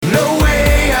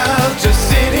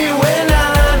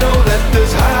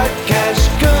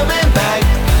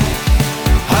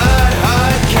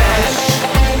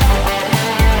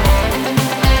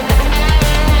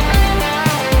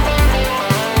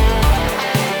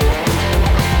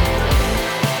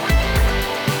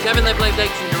Gavin, they blame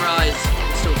dates in your eyes.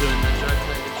 I'm still doing that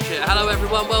joke. Shit. Hello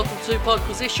everyone, welcome to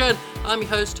Podquisition. I'm your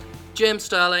host, Jim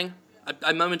Sterling.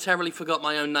 I momentarily forgot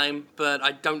my own name, but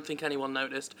I don't think anyone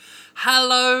noticed.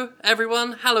 Hello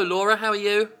everyone. Hello Laura, how are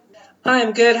you?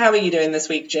 I'm good. How are you doing this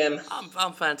week, Jim?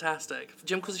 I'm fantastic.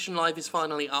 Jimquisition Live is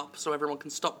finally up, so everyone can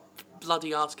stop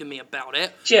bloody asking me about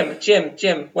it.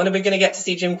 Jim, when are we going to get to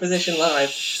see Jimquisition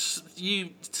Live? You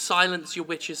silence your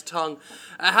witch's tongue.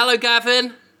 Hello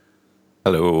Gavin.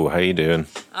 Hello, how you doing?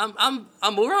 I'm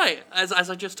all right, as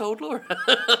I just told Laura.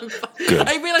 Good.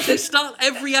 I realise we start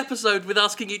every episode with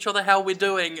asking each other how we're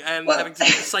doing and having to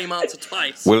give the same answer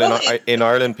twice. Well, in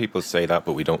Ireland, people say that,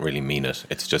 but we don't really mean it.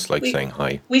 It's just like saying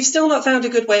hi. We've still not found a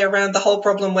good way around the whole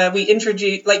problem where we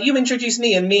introduce, like you introduce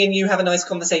me and you have a nice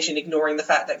conversation ignoring the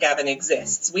fact that Gavin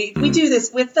exists. We do this,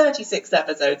 we're 36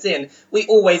 episodes in, we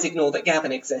always ignore that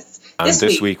Gavin exists. And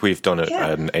this week we've done it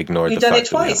and ignored the fact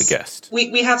that we have a guest.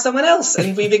 We have someone else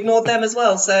and we've ignored them as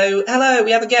well. So, hello,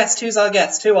 we have a guest. Who's our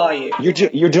guest? Who are you?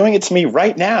 You're doing it to me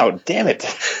right now. Damn it.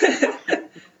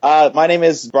 My name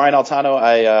is Brian Altano.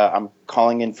 I'm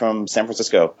calling in from San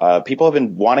Francisco. People have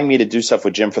been wanting me to do stuff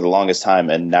with Jim for the longest time,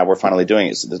 and now we're finally doing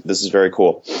it. So this is very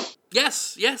cool.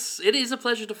 Yes, it is a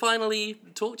pleasure to finally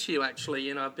talk to you, actually.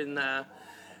 You know, I've been...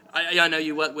 I know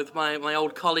you work with my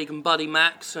old colleague and buddy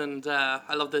Max, and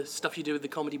I love the stuff you do with the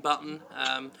Comedy Button.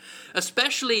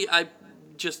 Especially,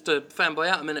 just to fanboy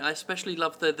out a minute, I especially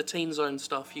love the Teen Zone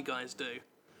stuff you guys do.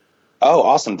 Oh,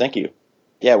 awesome. Thank you.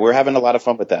 Yeah, we're having a lot of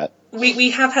fun with that.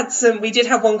 We did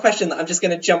have one question that I'm just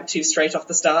going to jump to straight off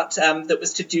the start that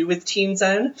was to do with Teen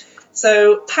Zone.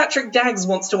 So Patrick Daggs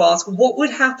wants to ask, what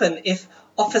would happen if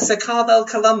Officer Carvel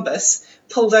Columbus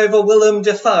pulled over Willem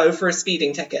Dafoe for a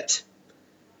speeding ticket?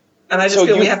 And I just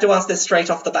feel we have to ask this straight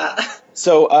off the bat.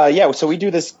 So we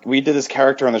did this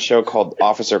character on the show called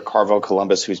Officer Carvel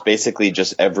Columbus, who's basically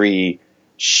just every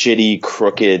shitty,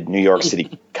 crooked New York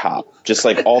City cop. Just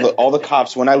like all the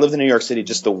cops. When I lived in New York City,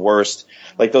 just the worst.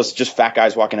 Like those just fat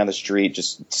guys walking down the street,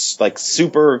 just like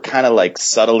super kind of like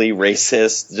subtly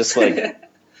racist, just like,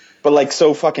 but like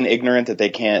so fucking ignorant that they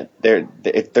can't. They're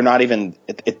not even.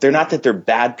 They're not that they're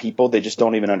bad people. They just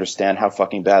don't even understand how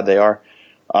fucking bad they are.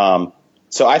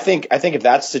 So I think if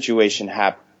that situation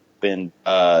happened,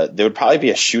 there would probably be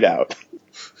a shootout.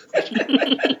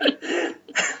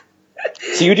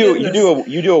 So you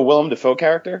do a Willem Dafoe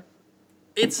character?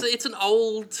 It's an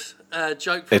old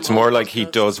joke. From it's more like he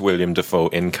does William Dafoe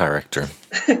in character.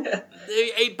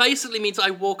 It basically means I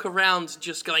walk around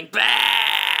just going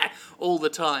bah all the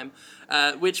time,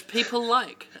 which people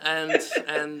like, and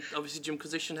obviously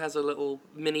Jimquisition has a little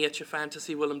miniature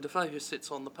fantasy Willem Dafoe who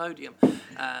sits on the podium,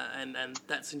 and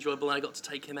that's enjoyable. And I got to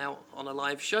take him out on a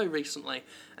live show recently,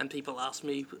 and people asked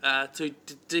me to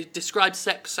describe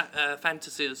sex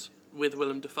fantasies with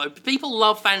Willem Dafoe. People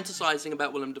love fantasizing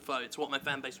about Willem Dafoe. It's what my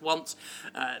fan base wants.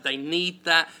 They need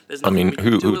that. There's nothing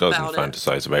who doesn't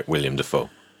fantasize about William Dafoe?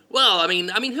 Well, I mean,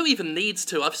 who even needs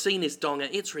to? I've seen his donger.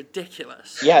 It's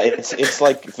ridiculous. Yeah, it's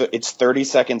like it's 30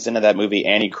 seconds into that movie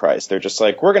Antichrist. They're just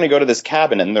like, we're going to go to this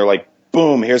cabin, and they're like,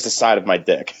 boom, here's the side of my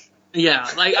dick. Yeah,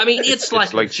 like I mean, it's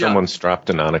like someone strapped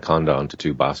an anaconda onto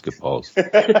two basketballs.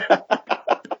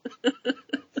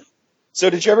 So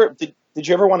did you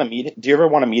ever want to meet? Do you ever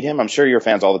want to meet him? I'm sure your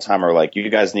fans all the time are like, you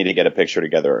guys need to get a picture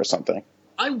together or something.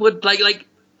 I would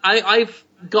I've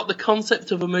got the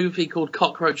concept of a movie called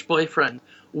Cockroach Boyfriend,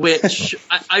 which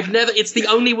I've never. It's the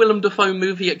only Willem Dafoe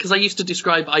movie, because I used to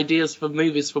describe ideas for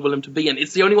movies for Willem to be in.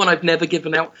 It's the only one I've never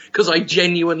given out because I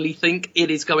genuinely think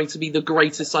it is going to be the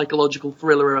greatest psychological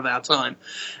thriller of our time.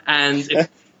 And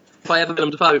if I ever Willem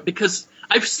Dafoe, because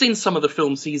I've seen some of the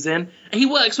films he's in, and he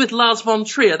works with Lars von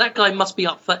Trier. That guy must be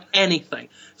up for anything.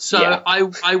 So yeah.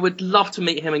 I would love to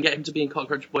meet him and get him to be in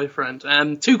Cockroach Boyfriend.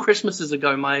 2 Christmases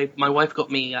ago, my wife got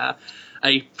me a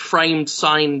framed,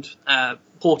 signed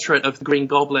portrait of the Green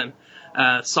Goblin,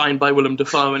 signed by Willem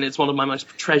Dafoe, and it's one of my most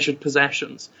treasured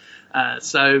possessions.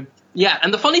 So yeah,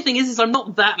 and the funny thing is I'm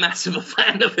not that massive a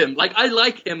fan of him. Like, I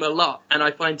like him a lot, and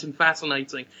I find him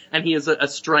fascinating, and he is a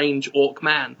strange orc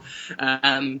man.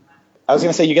 I was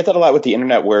going to say, you get that a lot with the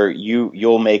internet, where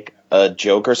you'll make a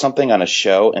joke or something on a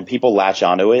show and people latch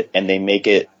onto it and they make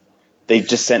it, they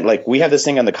just send, like, we have this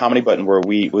thing on the Comedy Button where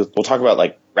we'll talk about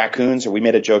like raccoons, or we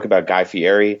made a joke about Guy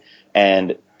Fieri,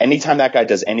 and anytime that guy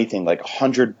does anything, like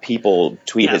 100 people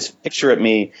tweet his picture at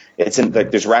me. It's in,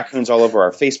 like, there's raccoons all over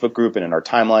our Facebook group and in our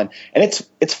timeline, and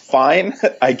it's fine.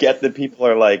 I get that people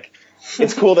are like,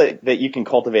 it's cool that you can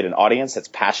cultivate an audience that's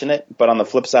passionate, but on the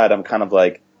flip side, I'm kind of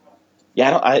like,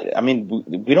 yeah, I mean,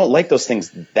 we don't like those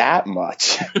things that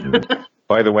much.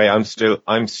 By the way, I'm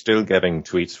still getting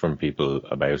tweets from people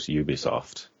about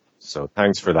Ubisoft. So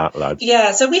thanks for that, lads.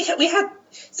 Yeah, so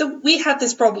we had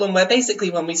this problem where basically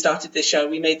when we started this show,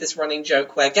 we made this running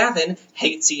joke where Gavin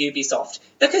hates Ubisoft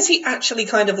because he actually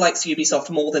kind of likes Ubisoft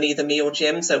more than either me or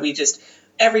Jim. So we just,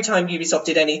 every time Ubisoft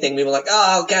did anything, we were like,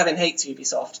 oh, Gavin hates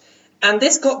Ubisoft. And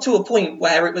this got to a point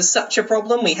where it was such a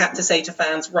problem, we had to say to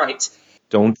fans, right,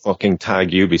 don't fucking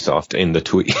tag Ubisoft in the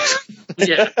tweet.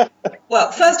 Yeah.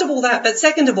 well, first of all that, but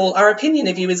second of all, our opinion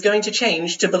of you is going to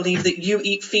change to believe that you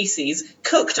eat feces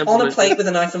cooked on a plate with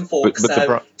a knife and fork.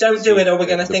 So don't do it or we're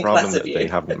going to think less of you. The problem they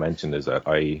haven't mentioned is that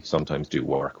I sometimes do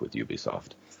work with Ubisoft.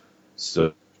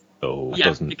 So it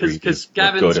doesn't really look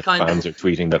good if fans are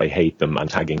tweeting that I hate them and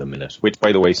tagging them in it. Which,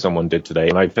 by the way, someone did today.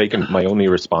 And I've taken, my only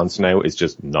response now is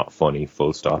just not funny,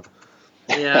 full stop.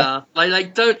 Yeah,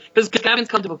 like don't, because Gavin's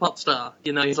kind of a pop star,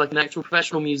 you know, he's like an actual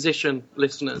professional musician,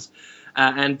 listeners,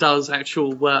 and does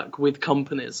actual work with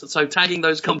companies. So tagging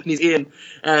those companies in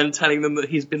and telling them that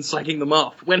he's been slagging them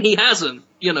off when he hasn't,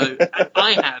 you know,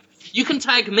 I have. You can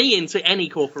tag me into any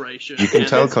corporation. You can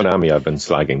tell Konami I've been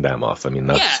slagging them off. I mean,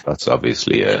 that's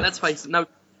obviously let's face it,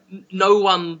 no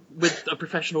one with a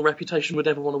professional reputation would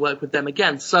ever want to work with them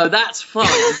again. So that's fine.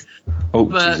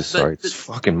 Jesus, sorry. It's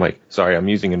fucking mic. Sorry, I'm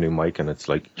using a new mic and it's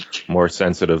like more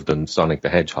sensitive than Sonic the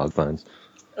Hedgehog fans.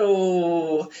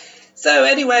 Oh. So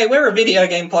anyway, we're a video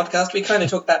game podcast. We kind of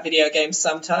talk about video games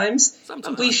sometimes.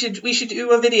 We should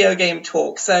do a video game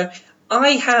talk. So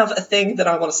I have a thing that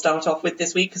I want to start off with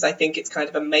this week because I think it's kind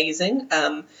of amazing.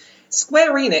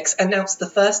 Square Enix announced the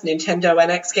first Nintendo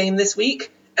NX game this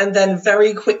week, and then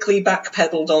very quickly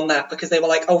backpedaled on that because they were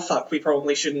like, oh fuck, we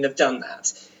probably shouldn't have done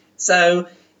that. So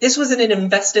this was in an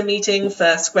investor meeting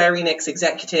for Square Enix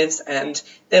executives, and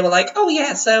they were like, oh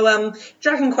yeah, so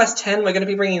Dragon Quest X, we're going to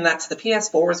be bringing that to the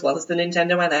PS4 as well as the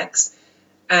Nintendo NX.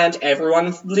 And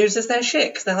everyone loses their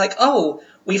shit. They're like, oh,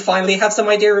 we finally have some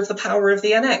idea of the power of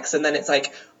the NX. And then it's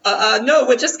like, no,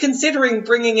 we're just considering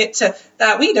bringing it to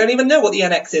that. We don't even know what the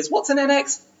NX is. What's an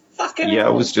NX? Fucking hell. I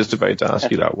was just about to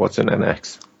ask you that. What's an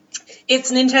NX?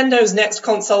 It's Nintendo's next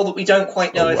console that we don't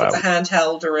quite know if it's a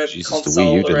handheld or a console. The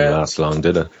Wii U didn't last long,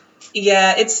 did it?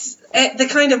 Yeah, it's the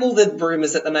kind of all the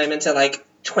rumors at the moment are like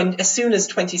as soon as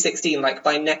 2016, like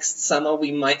by next summer,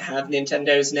 we might have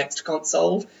Nintendo's next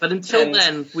console. But until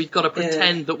then, we've got to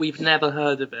pretend that we've never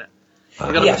heard of it.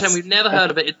 We've got to pretend we've never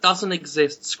heard of it. It doesn't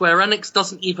exist. Square Enix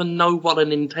doesn't even know what a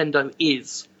Nintendo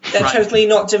is. They're totally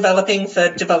not developing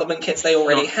for development kits they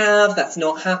already have. That's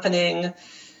not happening.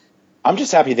 I'm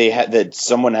just happy that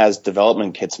someone has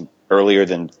development kits earlier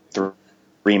than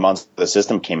 3 months the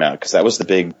system came out, because that was the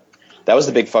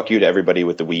big fuck you to everybody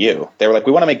with the Wii U. They were like,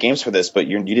 we want to make games for this, but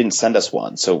you didn't send us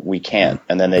one, so we can't.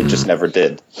 And then they just never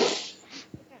did.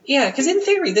 Yeah, because in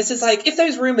theory, this is like, if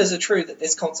those rumors are true that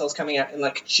this console's coming out in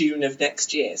like June of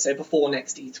next year, so before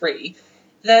next E3,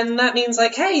 then that means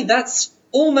like, hey, that's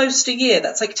almost a year.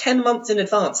 That's like 10 months in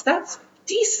advance. That's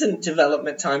decent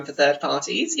development time for third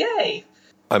parties. Yay.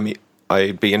 I mean,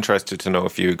 I'd be interested to know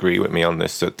if you agree with me on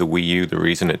this, that the Wii U, the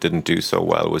reason it didn't do so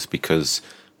well was because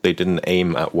they didn't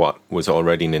aim at what was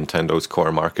already Nintendo's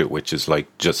core market, which is like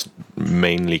just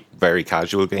mainly very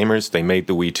casual gamers. They made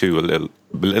the Wii 2 a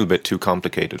little bit too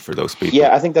complicated for those people.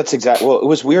 Yeah, I think that's exactly. Well, it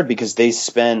was weird because they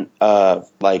spent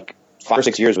like 5 or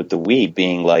 6 years with the Wii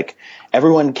being like,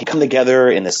 everyone can come together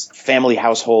in this family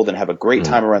household and have a great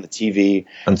time around the TV.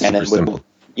 And then simple.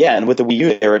 And with the Wii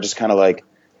U, they were just kind of like,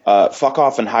 fuck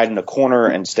off and hide in a corner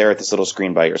and stare at this little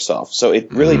screen by yourself. So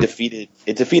it really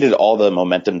defeated all the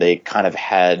momentum they kind of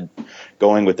had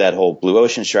going with that whole Blue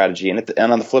Ocean strategy. And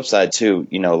on the flip side too,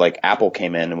 you know, like Apple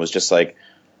came in and was just like,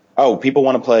 oh, people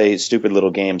want to play stupid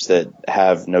little games that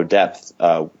have no depth.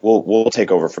 We'll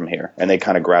take over from here. And they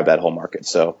kind of grabbed that whole market.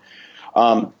 So,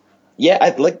 yeah, I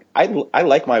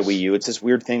like my Wii U. It's this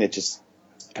weird thing that just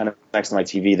kind of next to my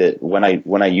TV that when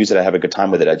I use it, I have a good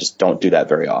time with it. I just don't do that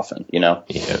very often, you know?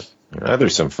 Yeah.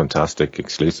 There's some fantastic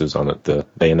exclusives on it. The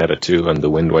Bayonetta 2 and the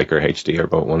Wind Waker HD are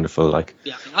both wonderful. Like,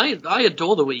 yeah, I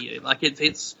adore the Wii U. Like,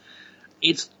 it's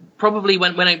probably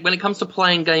when it comes to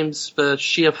playing games for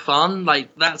sheer fun,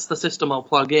 like that's the system I'll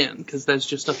plug in, because there's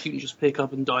just stuff you can just pick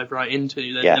up and dive right into.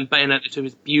 And Bayonetta 2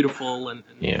 is beautiful, and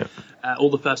all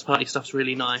the first party stuff's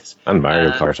really nice. And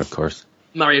Mario Kart, of course.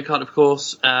 Mario Kart, of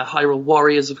course, Hyrule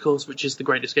Warriors, of course, which is the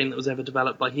greatest game that was ever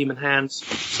developed by human hands.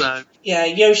 So yeah,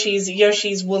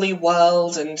 Yoshi's Woolly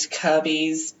World and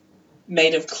Kirby's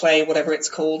Made of Clay, whatever it's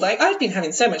called. Like, I've been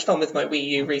having so much fun with my Wii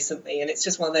U recently, and it's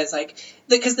just one of those, like,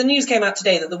 because the news came out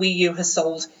today that the Wii U has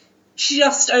sold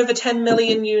just over 10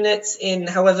 million units in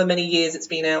however many years it's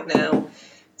been out now.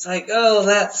 It's like, oh,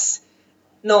 that's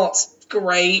not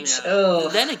great. Yeah.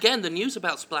 Ugh. Then again, the news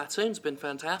about Splatoon's been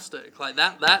fantastic. Like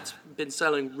that's been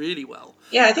selling really well.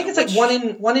 Yeah, I think it's which-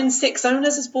 like one in 6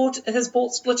 owners has bought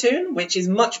Splatoon, which is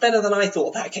much better than I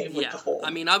thought that game would Yeah, perform. I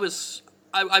mean, I was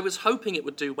hoping it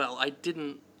would do well. I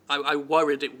didn't. I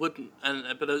worried it wouldn't.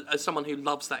 But as someone who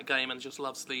loves that game and just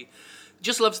loves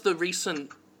the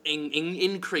recent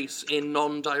increase in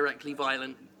non-directly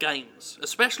violent games,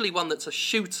 especially one that's a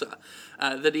shooter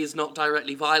that is not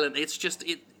directly violent. It's just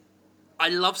it. I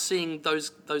love seeing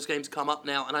those games come up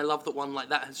now, and I love that one like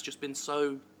that has just been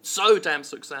so damn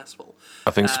successful.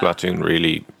 I think Splatoon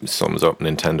really sums up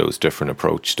Nintendo's different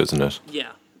approach, doesn't it?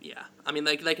 Yeah. I mean,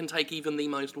 they can take even the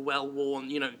most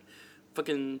well-worn,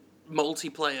 fucking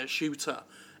multiplayer shooter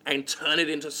and turn it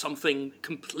into something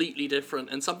completely different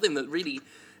and something that really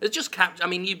is just I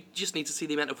mean, you just need to see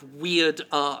the amount of weird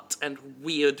art and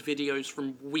weird videos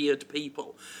from weird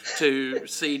people to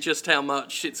see just how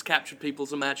much it's captured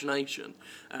people's imagination.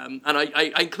 And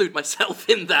I include myself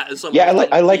in that as someone. Yeah, who's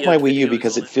I like my weird Wii U videos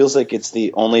because on it feels like it's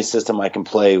the only system I can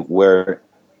play where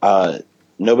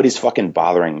nobody's fucking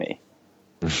bothering me.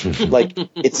 Like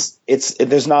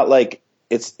there's not like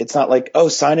it's not like, oh,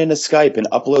 sign into Skype and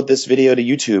upload this video to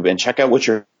YouTube and check out what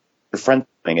your friend's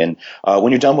doing. And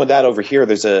when you're done with that over here,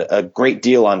 there's a great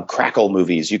deal on Crackle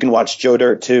movies. You can watch Joe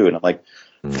Dirt too. And I'm like,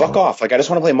 fuck off. Like, I just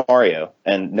want to play Mario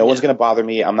and no one's going to bother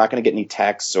me. I'm not going to get any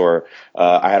texts or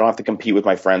I don't have to compete with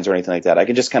my friends or anything like that. I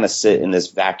can just kind of sit in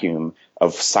this vacuum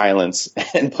of silence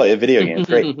and play a video game.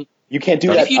 Great. You can't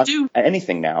do that on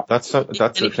anything now. That's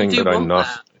the thing that I'm not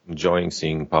enjoying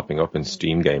seeing popping up in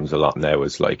Steam games a lot now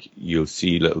is like you'll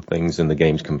see little things in the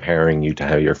games comparing you to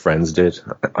how your friends did.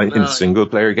 In single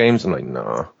player games, I'm like,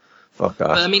 no, fuck that.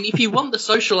 But, I mean, if you want the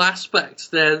social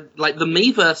aspect, like the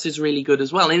Miiverse is really good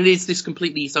as well, and it is this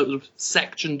completely sort of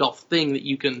sectioned off thing that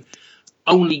you can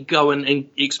only go and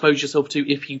expose yourself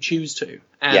to if you choose to,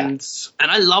 and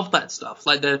I love that stuff.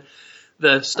 Like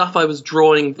the stuff I was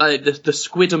drawing, like the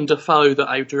Squidum Defoe that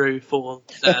I drew for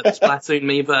the Splatoon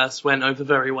Miiverse went over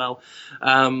very well.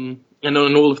 And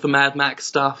on all of the Mad Max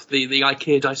stuff, the I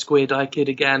Kid, I Squid, I Kid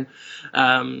again,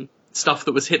 stuff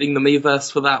that was hitting the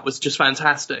Miiverse for that was just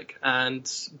fantastic.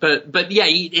 But yeah,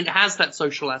 it has that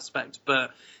social aspect,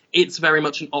 but it's very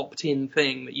much an opt-in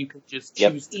thing that you can just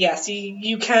choose. Yes,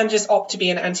 you can just opt to be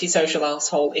an antisocial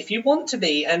asshole if you want to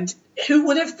be, and who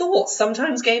would have thought?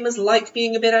 Sometimes gamers like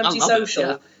being a bit antisocial. I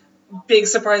love it, yeah. Big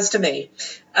surprise to me.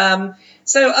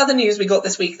 So other news we got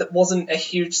this week that wasn't a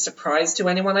huge surprise to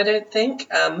anyone, I don't think.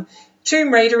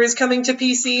 Tomb Raider is coming to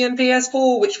PC and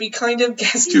PS4, which we kind of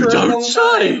guessed for a long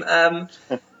time.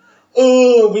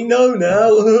 Oh, we know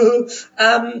now.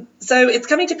 So it's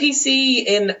coming to PC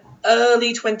in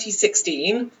early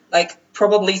 2016, like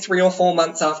probably 3 or 4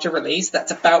 months after release.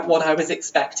 That's about what I was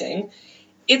expecting.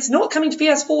 It's not coming to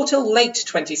PS4 till late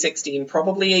 2016,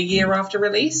 probably a year after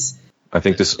release. I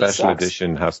think the special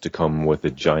edition has to come with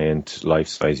a giant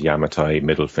life-size Yamatai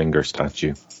middle finger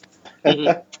statue.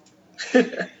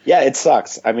 Yeah, it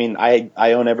sucks. I mean, I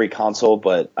own every console,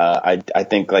 but I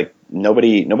think like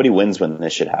nobody wins when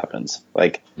this shit happens.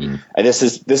 Like, and this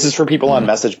is for people on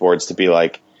message boards to be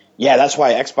like, yeah, that's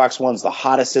why Xbox One's the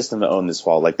hottest system to own this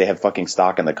fall. Like, they have fucking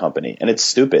stock in the company, and it's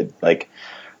stupid. Like,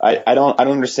 I don't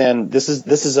understand. This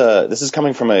is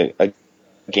coming from a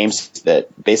game that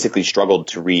basically struggled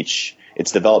to reach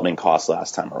its development costs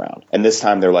last time around, and this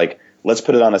time they're like, let's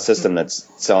put it on a system that's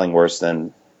selling worse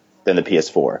than the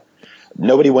PS4.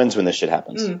 Nobody wins when this shit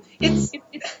happens.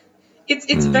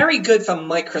 It's very good for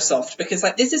Microsoft because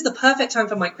like this is the perfect time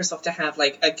for Microsoft to have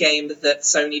like a game that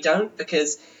Sony don't,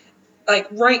 because like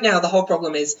right now the whole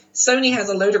problem is Sony has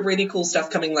a load of really cool stuff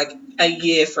coming like a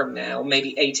year from now,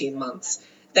 maybe 18 months.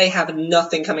 They have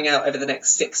nothing coming out over the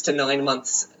next 6 to 9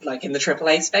 months, like in the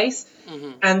AAA space.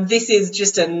 And this is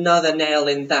just another nail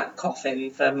in that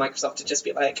coffin for Microsoft to just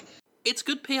be like, it's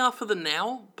good PR for the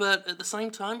now, but at the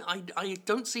same time, I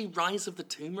don't see Rise of the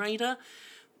Tomb Raider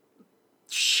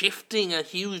shifting a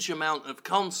huge amount of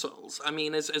consoles. I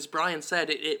mean, as Brian said,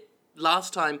 it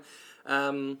last time,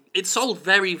 it sold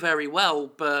very, very well,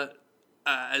 but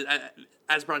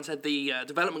as Brian said, the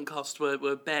development costs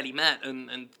were barely met,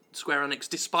 and Square Enix,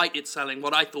 despite it selling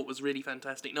what I thought was really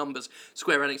fantastic numbers,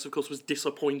 Square Enix, of course, was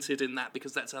disappointed in that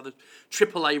because that's how the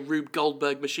AAA Rube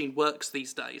Goldberg machine works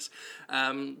these days.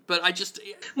 But I just...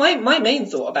 My main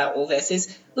thought about all this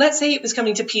is, let's say it was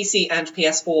coming to PC and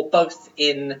PS4 both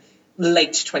in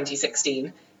late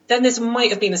 2016, then this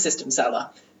might have been a system seller.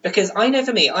 Because I know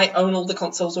for me, I own all the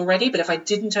consoles already, but if I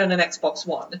didn't own an Xbox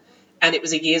One, and it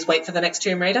was a year's wait for the next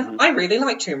Tomb Raider, I really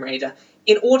like Tomb Raider.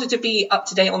 In order to be up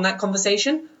to date on that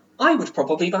conversation, I would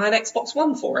probably buy an Xbox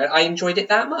One for it. I enjoyed it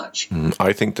that much.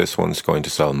 I think this one's going to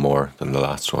sell more than the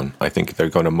last one. I think they're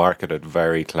going to market it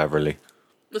very cleverly.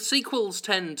 The sequels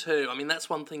tend to. I mean, that's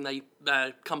one thing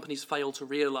companies fail to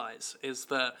realise, is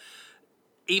that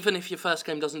even if your first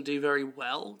game doesn't do very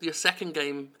well, your second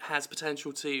game has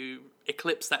potential to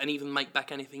eclipse that and even make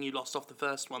back anything you lost off the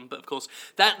first one. But of course,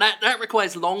 that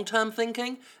requires long-term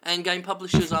thinking, and game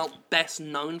publishers aren't best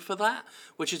known for that,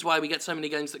 which is why we get so many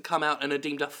games that come out and are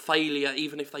deemed a failure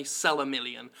even if they sell 1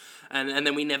 million, and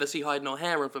then we never see hide nor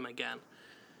hair of them again.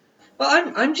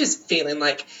 Well, I'm just feeling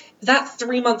like that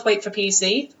 3-month wait for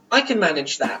PC, I can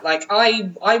manage that. Like,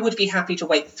 I would be happy to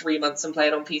wait 3 months and play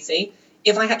it on PC.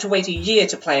 If I had to wait a year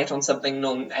to play it on something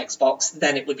non-Xbox,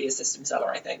 then it would be a system seller,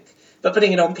 I think. But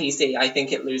putting it on PC, I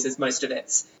think it loses most of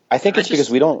its... I think it's because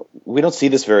we don't see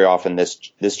this very often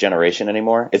this generation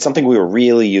anymore. It's something we were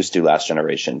really used to last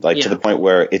generation, to the point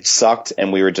where it sucked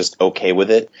and we were just okay with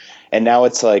it. And now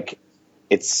it's like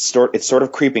it's sort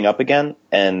of creeping up again,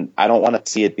 and I don't want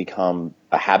to see it become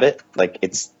a habit. Like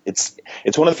it's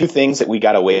one of the few things that we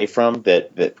got away from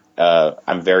that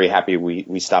I'm very happy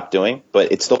we stopped doing,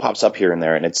 but it still pops up here and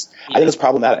there, and I think it's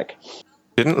problematic.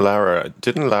 Didn't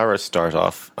Lara start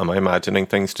off? Am I imagining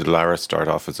things? Did Lara start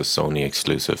off as a Sony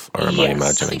exclusive, or am I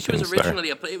imagining things? She was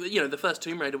originally the first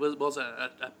Tomb Raider was a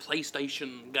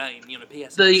PlayStation game,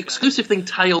 PS. The exclusive thing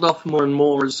tailed off more and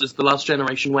more as the last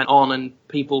generation went on, and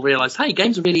people realised, hey,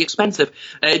 games are really expensive.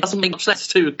 It doesn't make much sense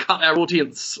to cut our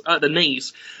audience at the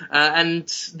knees.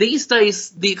 And these days,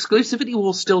 the exclusivity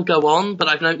will still go on, but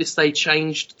I've noticed they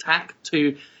changed tack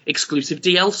to exclusive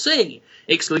DLC,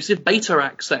 exclusive beta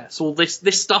access, all this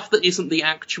stuff that isn't the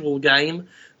actual game,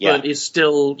 but is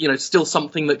still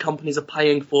something that companies are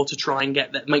paying for to try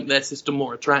and make their system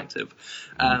more attractive.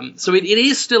 So it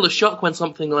is still a shock when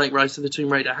something like Rise of the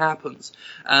Tomb Raider happens.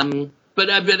 But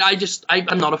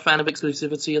I'm not a fan of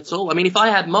exclusivity at all. I mean, if I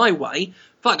had my way,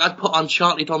 I'd put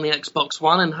Uncharted on the Xbox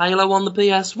One and Halo on the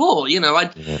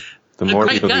PS4. The more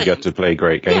people who get to play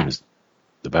great games,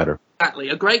 the better. Exactly.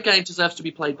 A great game deserves to be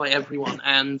played by everyone,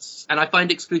 and I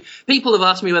find people have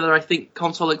asked me whether I think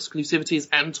console exclusivity is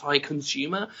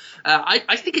anti-consumer.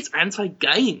 I think it's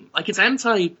anti-game. Like, it's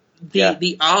anti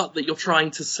the art that you're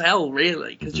trying to sell,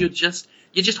 really, because you're just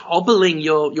hobbling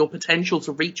your potential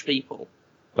to reach people.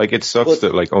 Like, it sucks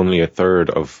that only a third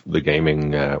of the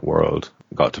gaming world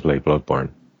got to play Bloodborne,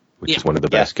 which is one of the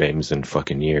best games in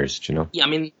fucking years, do you know? Yeah, I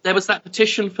mean, there was that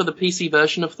petition for the PC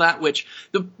version of that, which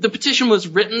the petition was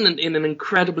written in an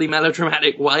incredibly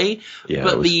melodramatic way. Yeah,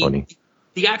 but it was funny.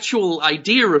 The actual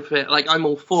idea of it, I'm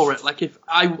all for it. Like, if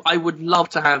I would love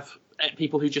to have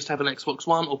people who just have an Xbox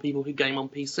One or people who game on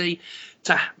PC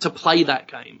to play that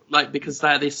game, because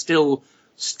that is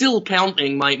still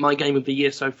counting my game of the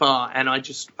year so far, and I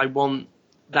want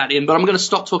that in. But I'm going to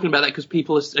stop talking about that because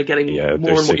people are getting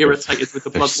more and more irritated with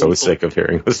the Bloodborne. They're so sick of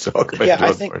hearing us talk about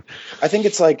Bloodborne. I think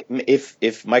it's like if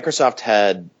Microsoft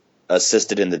had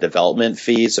assisted in the development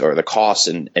fees or the costs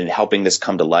and helping this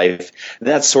come to life,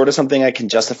 that's sort of something I can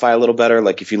justify a little better.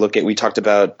 Like, if you look at, we talked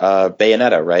about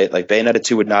Bayonetta, right? Like, Bayonetta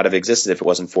 2 would not have existed if it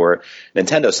wasn't for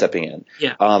Nintendo stepping in.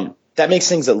 Yeah. That makes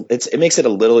things it makes it a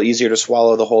little easier to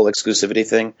swallow the whole exclusivity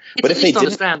thing. But if they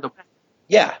didn't,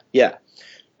 yeah.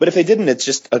 But if they didn't, it's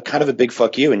just a kind of a big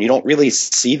fuck you, and you don't really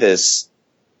see this.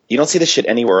 You don't see this shit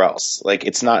anywhere else. Like,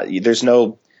 it's not. There's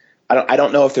no. I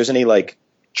don't know if there's any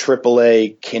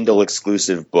AAA Kindle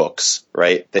exclusive books,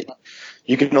 right? That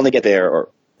you can only get there. Or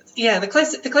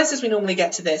the closest we normally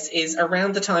get to this is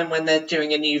around the time when they're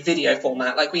doing a new video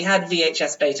format. Like, we had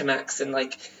VHS Betamax,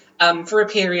 and for a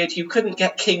period you couldn't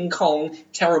get King Kong.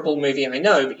 Terrible movie, I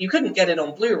know, but you couldn't get it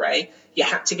on Blu-ray. You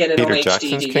had to get it Peter on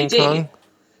Jackson's HD DVD. King Kong?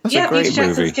 That's a great Peter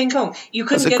Jackson's movie. King Kong. You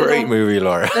couldn't That's a get great it on, movie,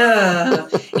 Laura.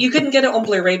 you couldn't get it on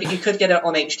Blu-ray, but you could get it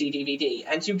on HD DVD,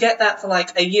 and you get that for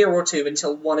a year or two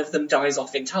until one of them dies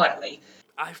off entirely.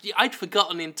 I'd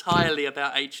forgotten entirely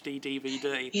about HD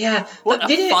DVD. Yeah, what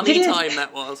a funny time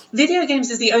that was. Video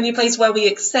games is the only place where we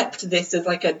accept this as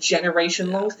a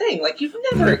generation-long thing. You'd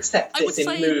never accept this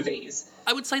in movies.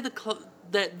 I would say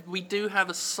that we do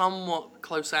have a somewhat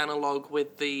close analogue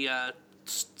with the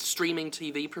streaming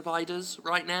TV providers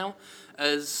right now.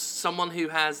 As someone who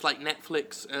has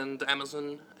Netflix and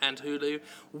Amazon and Hulu,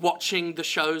 watching the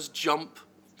shows jump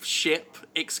ship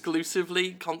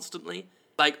exclusively, constantly.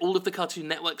 All of the Cartoon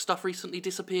Network stuff recently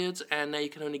disappeared, and now you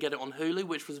can only get it on Hulu,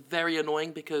 which was very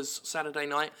annoying because Saturday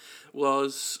night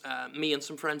was me and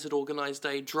some friends had organised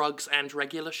a drugs and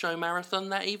regular show marathon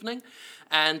that evening,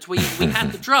 and we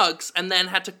had the drugs and then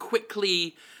had to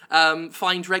quickly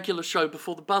find regular show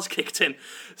before the buzz kicked in.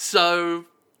 So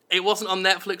It wasn't on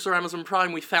Netflix or Amazon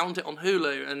Prime. We found it on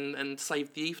Hulu and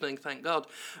saved the evening, thank God.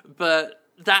 But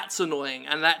that's annoying,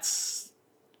 and that's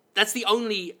the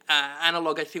only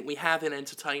analog I think we have in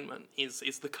entertainment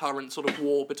is the current sort of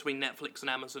war between Netflix and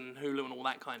Amazon and Hulu and all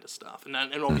that kind of stuff, and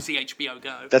obviously HBO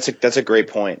Go. That's a great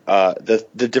point. The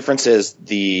difference is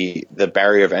the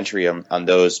barrier of entry on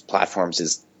those platforms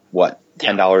is what,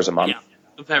 $10 a month. Yeah.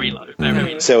 Very low.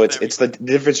 Very low. So it's the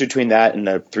difference between that and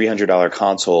a $300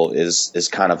 console is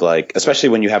kind of like, especially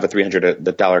when you have a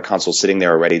 $300 console sitting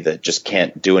there already that just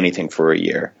can't do anything for a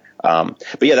year.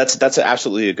 But yeah, that's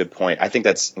absolutely a good point. I think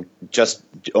that's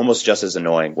almost just as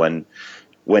annoying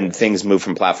when things move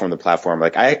from platform to platform.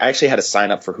 Like I actually had to sign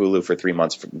up for Hulu for 3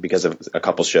 months because of a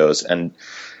couple shows, and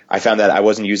I found that I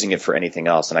wasn't using it for anything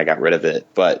else, and I got rid of it.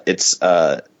 But it's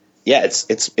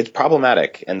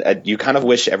problematic, and you kind of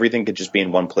wish everything could just be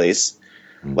in one place.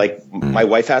 Like my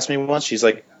wife asked me once, she's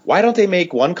like, "Why don't they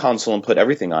make one console and put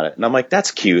everything on it?" And I'm like,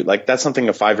 "That's cute. Like that's something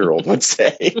a 5-year-old would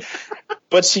say."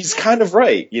 But she's kind of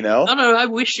right, you know? No, I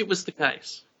wish it was the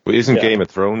case. But isn't Game of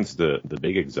Thrones the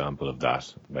big example of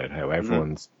that? About how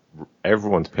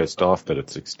everyone's pissed off that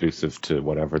it's exclusive to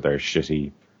whatever their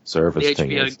shitty service the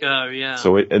thing HBO is. Go, yeah.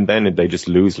 So and then they just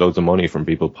lose loads of money from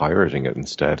people pirating it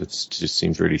instead. It just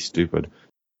seems really stupid.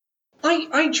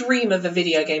 I dream of a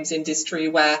video games industry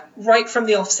where, right from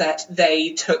the offset,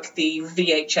 they took the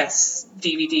VHS,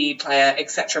 DVD player,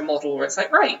 etc. model where it's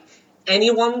like, right,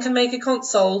 anyone can make a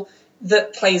console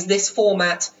that plays this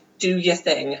format, do your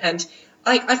thing. And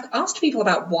I've asked people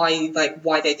about why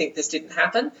they think this didn't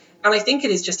happen, and I think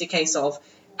it is just a case of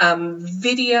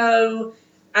video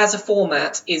as a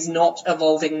format is not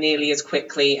evolving nearly as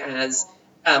quickly as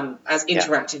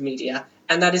interactive media.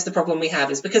 And that is the problem we have,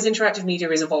 is because interactive media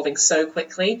is evolving so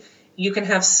quickly, you can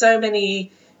have so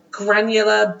many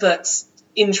granular but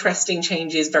interesting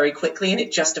changes very quickly, and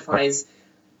it justifies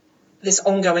this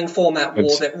ongoing format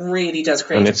war that really does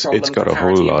create a problem. It's got a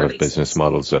whole lot of business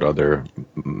models that other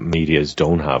medias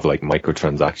don't have, like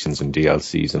microtransactions and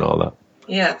DLCs and all that.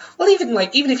 Yeah, well,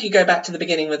 even if you go back to the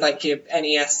beginning with like your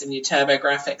NES and your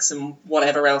TurboGrafx and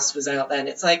whatever else was out then,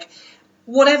 it's like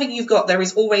whatever you've got, there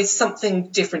is always something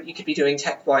different you could be doing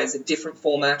tech-wise, a different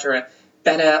format or a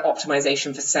better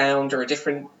optimization for sound or a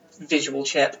different visual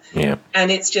chip. Yeah.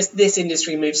 And it's just this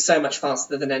industry moves so much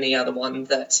faster than any other one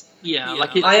that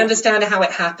I understand how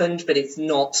it happened, but it's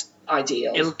not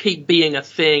ideal. It'll keep being a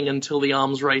thing until the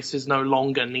arms race is no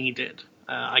longer needed.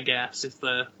 I guess is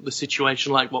the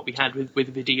situation like what we had with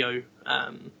video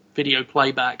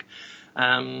playback.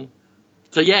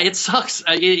 So yeah, it sucks.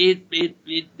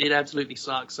 It absolutely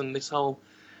sucks. And this whole,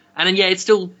 and then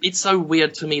it's so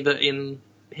weird to me that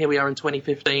here we are in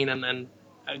 2015 and then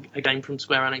a game from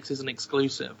Square Enix isn't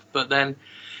exclusive. But then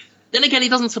again, it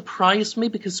doesn't surprise me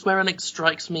because Square Enix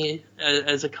strikes me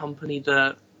as a company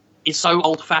that is so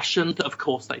old-fashioned that of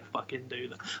course they fucking do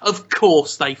that. Of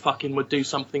course they fucking would do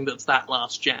something that's that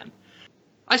last gen.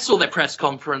 I saw their press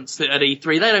conference at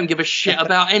E3. They don't give a shit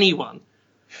about anyone.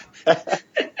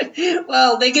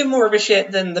 Well, they give more of a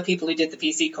shit than the people who did the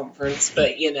PC conference,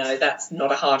 but, that's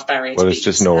not a hard barrier to beat. Well, it's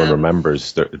just no one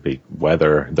remembers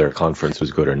whether their conference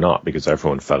was good or not, because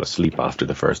everyone fell asleep after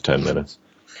the first 10 minutes.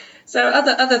 So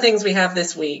other things we have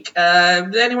this week.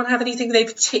 Does anyone have anything they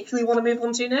particularly want to move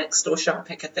on to next, or shall I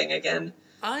pick a thing again?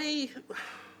 I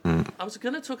was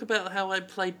going to talk about how I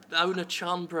played Ona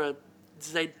Chandra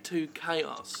Z2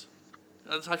 Chaos.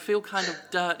 I feel kind of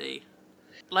dirty.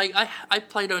 Like, I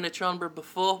played Ona Chandra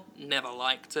before, never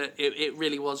liked it. It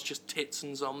really was just tits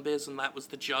and zombies, and that was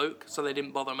the joke, so they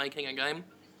didn't bother making a game.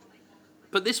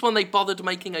 But this one, they bothered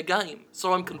making a game,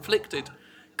 so I'm conflicted.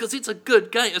 Because it's a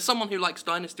good game. As someone who likes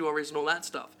Dynasty Warriors and all that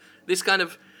stuff, this kind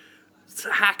of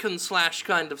hack and slash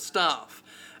kind of stuff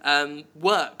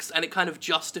works, and it kind of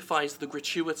justifies the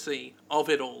gratuity of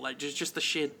it all, like just the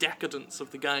sheer decadence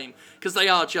of the game, because they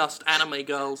are just anime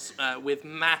girls with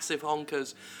massive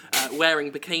honkers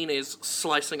wearing bikinis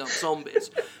slicing up zombies,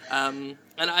 and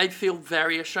I feel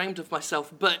very ashamed of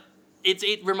myself, but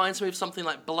it reminds me of something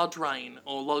like Blood Rain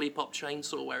or Lollipop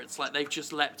Chainsaw, where it's like they've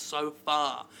just leapt so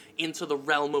far into the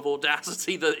realm of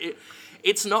audacity that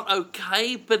it's not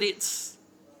okay, but it's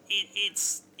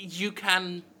you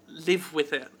can live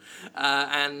with it,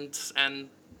 and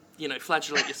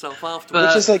flagellate yourself afterwards.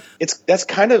 Which is like that's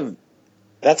kind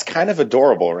of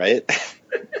adorable, right?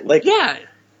 Like, yeah,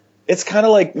 it's kind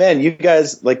of like, man, you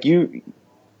guys, like,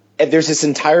 there's this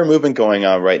entire movement going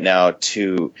on right now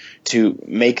to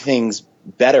make things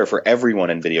better for everyone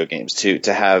in video games,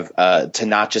 to have to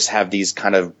not just have these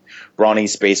kind of brawny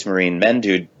space marine men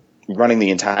dude running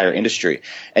the entire industry,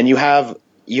 and you have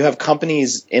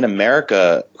companies in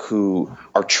America who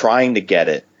are trying to get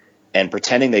it, and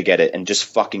pretending they get it and just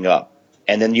fucking up.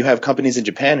 And then you have companies in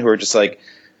Japan who are just like,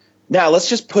 now let's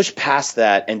just push past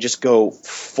that and just go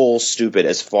full stupid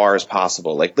as far as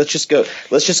possible. Like, let's just go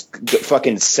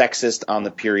fucking sexist on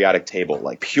the periodic table,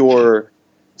 like pure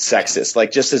sexist,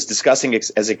 like just as disgusting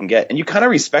as it can get. And you kind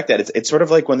of respect that. It's sort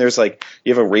of like when there's like,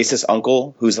 you have a racist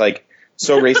uncle who's like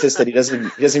so racist that he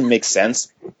doesn't even make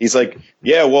sense. He's like,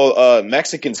 yeah, well,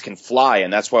 Mexicans can fly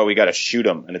and that's why we got to shoot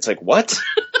them. And it's like, what?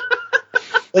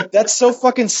 Like, that's so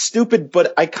fucking stupid,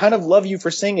 but I kind of love you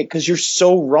for saying it because you're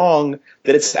so wrong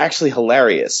that it's actually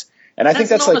hilarious. And I think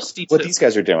that's like what these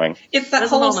guys are doing. It's that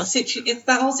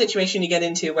whole situation you get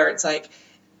into where it's like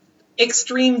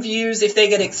extreme views, if they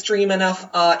get extreme enough,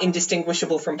 are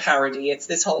indistinguishable from parody. It's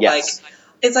this whole like,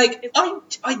 it's like,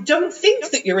 I don't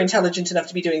think that you're intelligent enough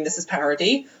to be doing this as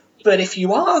parody, but if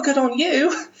you are, good on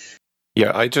you.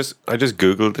 Yeah, I just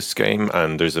Googled this game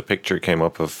and there's a picture came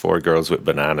up of 4 girls with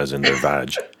bananas in their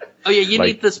vag. Oh yeah, you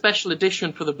need the special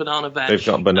edition for the banana vag. They've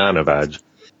got banana vag.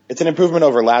 It's an improvement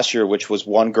over last year, which was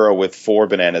 1 girl with 4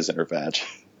 bananas in her vag.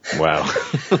 Wow.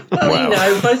 Well, you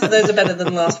know, both of those are better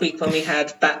than last week when we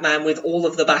had Batman with all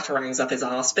of the batarangs up his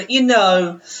arse. But you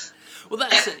know, well,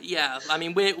 that's it. Yeah, I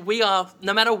mean, we are,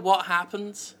 no matter what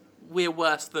happens, we're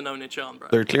worse than Oni-chan, bro.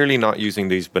 They're clearly not using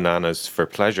these bananas for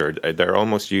pleasure. They're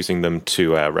almost using them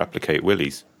to replicate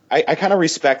willies. I kind of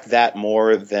respect that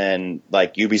more than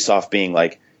like Ubisoft being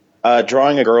like,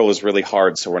 drawing a girl is really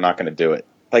hard, so we're not going to do it.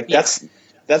 Like that's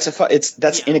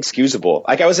inexcusable.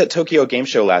 Like I was at Tokyo Game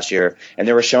Show last year, and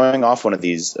they were showing off one of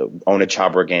these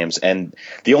Onechabra games, and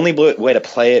the only way to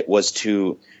play it was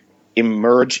to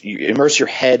immerse your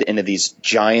head into these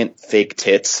giant fake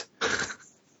tits.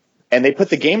 And they put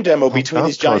the game demo between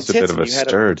these giant tits. That caused a bit of a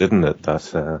stir, didn't it?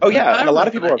 Oh yeah, and a lot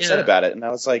of people were upset about it. And I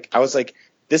was like,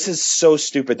 this is so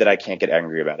stupid that I can't get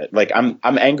angry about it. Like I'm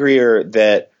angrier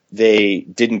that they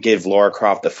didn't give Lara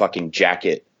Croft the fucking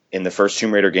jacket in the first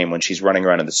Tomb Raider game when she's running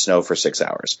around in the snow for 6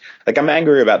 hours. Like I'm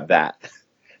angrier about that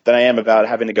than I am about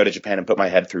having to go to Japan and put my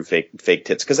head through fake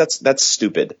tits, because that's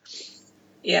stupid.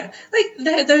 Yeah,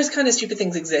 like those kind of stupid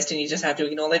things exist, and you just have to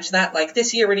acknowledge that. Like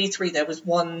this year at E3, there was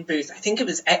one booth. I think it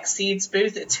was Xseed's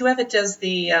booth. It's whoever does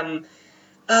the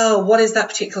what is that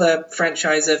particular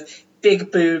franchise of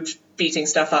big boobs beating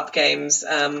stuff up games?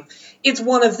 It's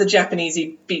one of the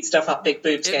Japanesey beat stuff up big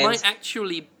boobs games. It might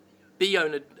actually be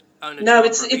Onechambara. No,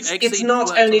 it's not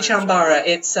Onechambara.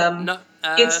 It's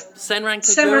it's Senran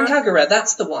Kagura. Senran Kagura,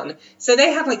 that's the one. So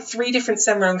they had like 3 different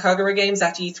Senran Kagura games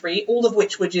at E3, all of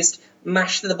which were just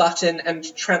mash the button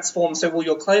and transform so all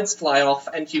your clothes fly off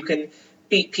and you can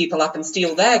beat people up and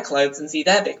steal their clothes and see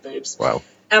their big boobs. Wow.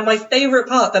 And my favourite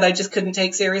part that I just couldn't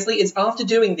take seriously is after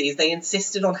doing these, they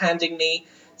insisted on handing me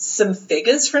some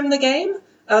figures from the game.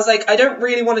 I was like, I don't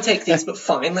really want to take these, but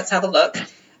fine, let's have a look.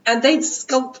 And they'd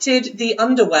sculpted the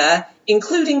underwear,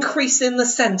 including crease in the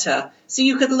centre, so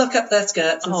you could look up their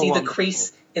skirts and see wonderful. the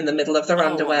crease in the middle of their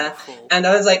underwear. Wonderful. And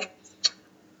I was like,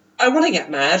 I want to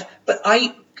get mad, but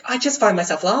I just find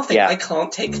myself laughing. Yeah. I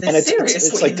can't take this And seriously.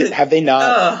 it's like, have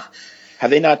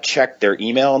they not checked their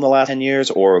email in the last 10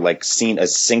 years, or like seen a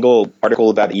single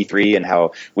article about E3 and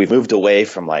how we've moved away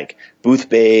from like booth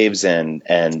babes and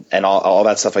all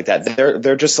that stuff like that?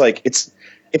 They're just like, it's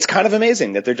kind of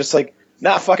amazing that they're just like,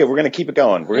 nah, fuck it, we're going to keep it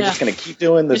going. We're just going to keep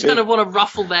doing the... You just kind of want to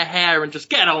ruffle their hair and just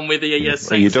get on with it, you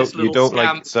sexist You don't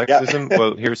like scamp. sexism? Yeah.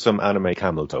 Well, here's some anime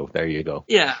camel toe. There you go.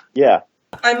 Yeah. Yeah.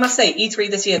 I must say,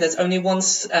 E3 this year, there's only one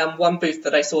booth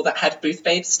that I saw that had booth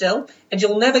babes still, and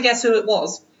you'll never guess who it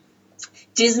was.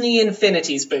 Disney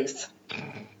Infinity's booth.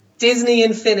 Disney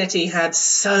Infinity had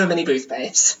so many booth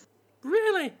babes.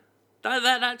 Really?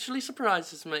 That actually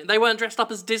surprises me. They weren't dressed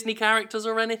up as Disney characters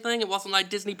or anything? It wasn't like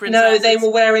Disney princesses? No, they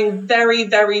were wearing very,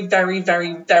 very, very,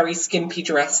 very, very skimpy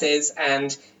dresses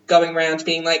and going around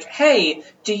being like, hey,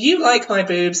 do you like my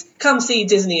boobs? Come see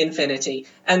Disney Infinity.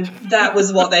 And that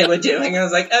was what they were doing. I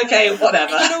was like, okay,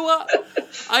 whatever. You know what?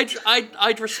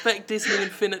 I'd respect Disney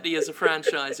Infinity as a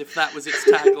franchise if that was its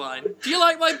tagline. Do you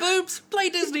like my boobs?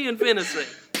 Play Disney Infinity.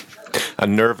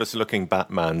 And nervous-looking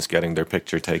Batmans getting their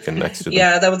picture taken next to them.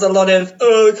 Yeah, there was a lot of,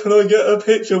 oh, can I get a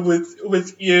picture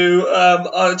with you?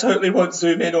 I totally won't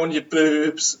zoom in on your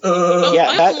boobs. Well,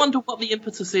 I often wonder what the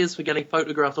impetus is for getting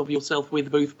photographed of yourself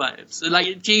with booth babes.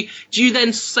 Like, do you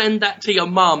then send that to your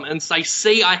mum and say,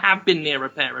 see, I have been near a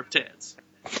pair of tits?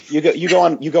 You go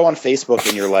on Facebook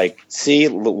and you're like, see,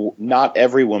 not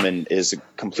every woman is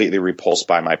completely repulsed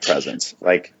by my presence.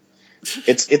 Like,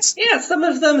 it's yeah. Some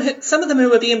of them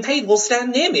who are being paid will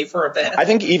stand near me for a bit. I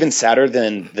think even sadder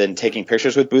than taking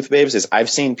pictures with booth babes is I've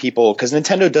seen people, because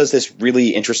Nintendo does this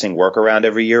really interesting workaround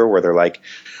every year where they're like,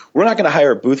 we're not going to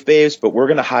hire booth babes, but we're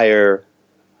going to hire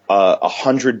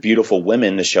 100 beautiful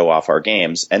women to show off our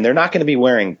games, and they're not going to be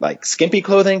wearing like skimpy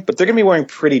clothing, but they're going to be wearing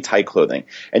pretty tight clothing,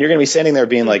 and you're going to be standing there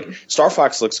being like, Star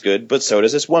Fox looks good, but so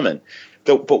does this woman.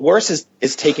 But worse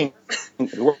is taking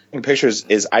pictures.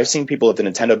 Is I've seen people at the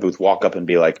Nintendo booth walk up and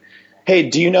be like, "Hey,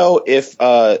 do you know if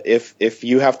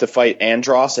you have to fight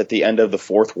Andross at the end of the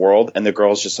fourth world?" And the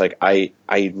girl's just like, "I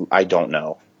don't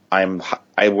know.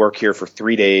 I work here for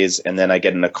 3 days, and then I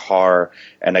get in a car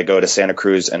and I go to Santa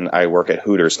Cruz and I work at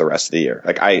Hooters the rest of the year.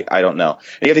 Like I don't know."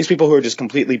 And you have these people who are just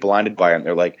completely blinded by it. And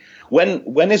they're like,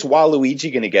 "When is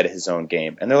Waluigi going to get his own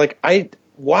game?" And they're like,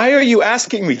 "Why are you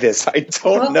asking me this? I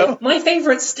don't know." My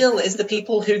favorite still is the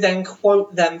people who then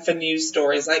quote them for news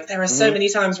stories. Like, there are so many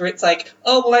times where it's like,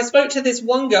 "Oh, well, I spoke to this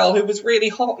one girl who was really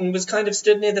hot and was kind of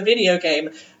stood near the video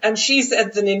game, and she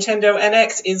said the Nintendo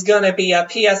NX is going to be a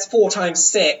PS4 times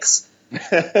 6.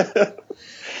 The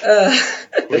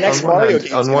next Mario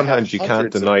game. On one hand, you can't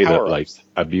deny that like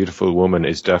a beautiful woman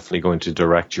is definitely going to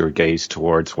direct your gaze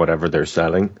towards whatever they're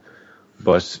selling,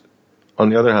 but on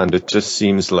the other hand, it just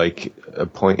seems like a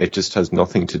point. It just has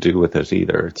nothing to do with it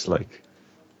either. It's like,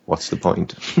 what's the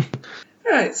point?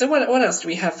 All right. So what else do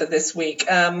we have for this week?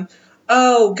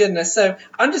 Oh goodness. So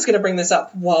I'm just going to bring this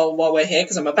up while we're here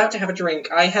because I'm about to have a drink.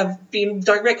 I have been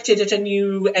directed at a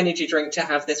new energy drink to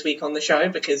have this week on the show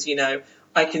because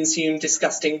I consume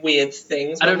disgusting weird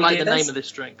things. I don't like the name of this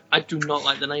drink. I do not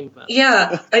like the name of it.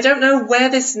 Yeah, I don't know where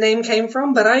this name came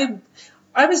from, but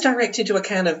I was directed to a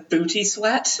can of Booty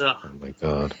Sweat. Ugh. Oh my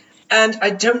god! And I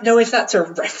don't know if that's a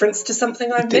reference to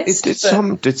something I missed.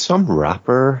 Did some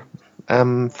rapper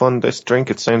fund this drink?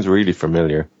 It sounds really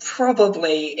familiar.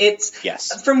 Probably.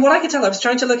 Yes. From what I could tell, I was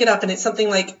trying to look it up, and it's something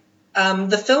like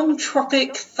the film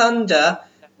Tropic Thunder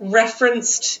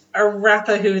referenced a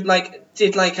rapper who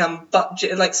did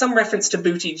some reference to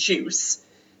booty juice,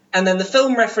 and then the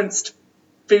film referenced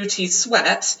Booty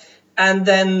Sweat. And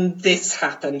then this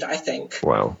happened, I think.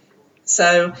 Wow.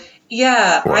 So,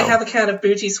 yeah, Wow. I have a can of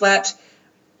Booty Sweat.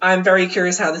 I'm very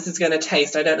curious how this is going to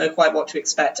taste. I don't know quite what to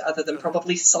expect other than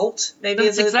probably salt, maybe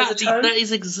as a tone. That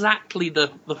is exactly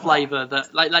the flavour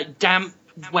that, like damp,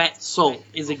 wet salt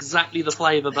is exactly the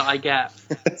flavour that I get.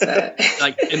 So,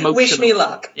 emotional. Wish me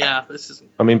luck. Yeah, this is...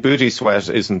 I mean, booty sweat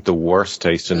isn't the worst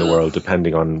taste in the world,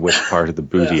 depending on which part of the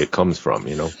booty it comes from,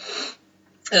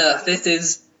 This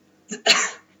is...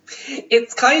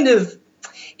 It's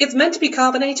meant to be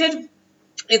carbonated.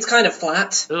 It's kind of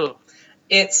flat. Ugh.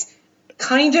 It's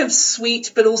kind of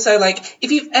sweet, but also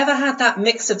if you've ever had that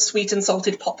mix of sweet and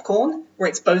salted popcorn, where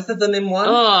it's both of them in one.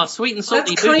 Oh, sweet and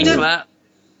salty That's booty sweat.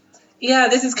 Yeah,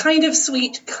 this is kind of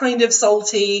sweet, kind of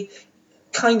salty,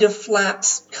 kind of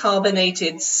flat,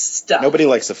 carbonated stuff. Nobody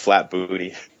likes a flat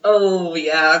booty. Oh,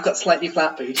 yeah, I've got slightly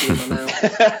flat booty in my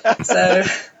mouth. So...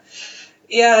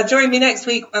 Yeah, join me next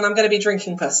week, and I'm going to be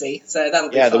drinking pussy, so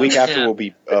that'll be fun. The week after will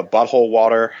be butthole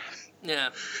water. Yeah.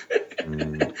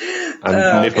 And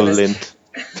nipple lint.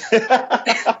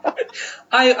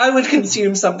 I would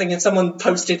consume something if someone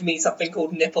posted me something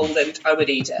called nipple lint. I would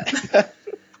eat it.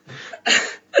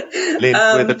 Lint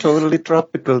with a totally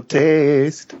tropical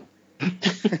taste.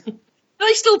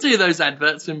 They still do those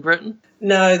adverts in Britain.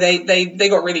 No, they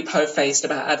got really po-faced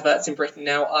about adverts in Britain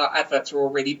now. Our adverts are all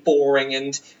really boring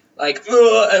and...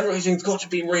 everything's got to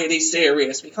be really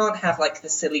serious. We can't have the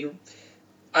silly,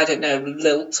 I don't know,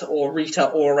 Lilt or Rita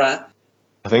Ora.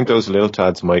 I think those lilt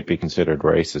ads might be considered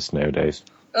racist nowadays.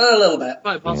 A little bit.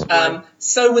 Quite possibly.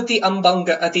 So would the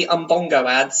Umbongo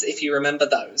ads, if you remember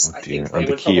those. I think and they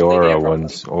the would probably be a Kiora problem.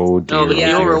 ones. Oh dear. Oh, the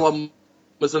Yeah. Kiora one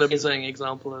was an amazing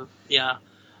example of,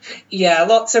 Yeah,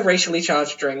 lots of racially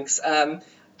charged drinks.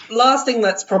 Last thing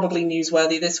that's probably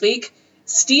newsworthy this week.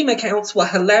 Steam accounts were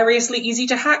hilariously easy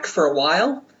to hack for a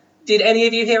while. Did any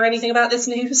of you hear anything about this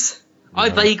news? I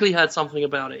vaguely heard something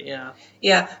about it, yeah.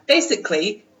 Yeah,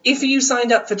 basically, if you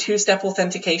signed up for two-step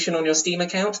authentication on your Steam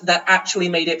account, that actually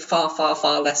made it far, far,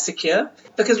 far less secure.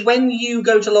 Because when you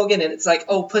go to log in and it's like,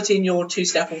 put in your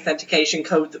two-step authentication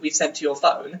code that we've sent to your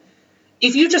phone,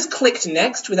 if you just clicked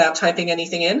next without typing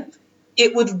anything in,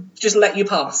 it would just let you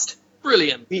past.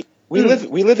 Brilliant. We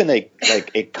live in a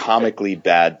comically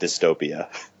bad dystopia.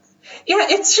 Yeah,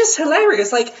 it's just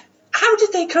hilarious. How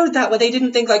did they code that where they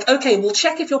didn't think okay, we'll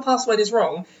check if your password is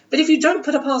wrong, but if you don't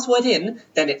put a password in,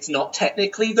 then it's not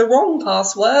technically the wrong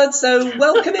password, so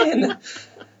welcome in.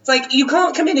 It's you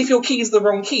can't come in if your key is the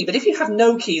wrong key, but if you have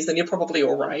no keys, then you're probably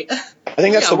all right. I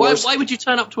think that's the worst. Why would you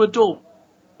turn up to a door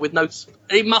with no...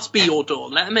 It must be your door.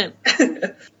 Let them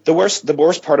in. The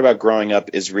worst part about growing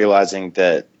up is realizing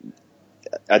that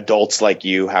adults like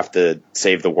you have to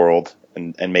save the world,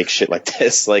 and make shit like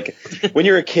this. Like when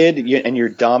you're a kid and you're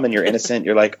dumb and you're innocent,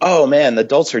 you're like, oh man, the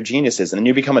adults are geniuses. And then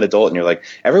you become an adult and you're like,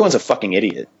 everyone's a fucking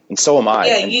idiot. And so am I.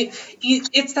 Yeah, And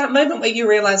it's that moment where you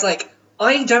realize, like,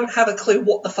 I don't have a clue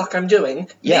what the fuck I'm doing.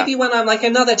 Yeah. Maybe when I'm like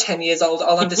another 10 years old,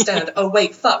 I'll understand. Oh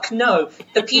wait, fuck, no.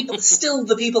 The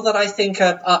people that I think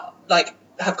are like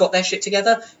have got their shit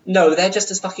together. No, they're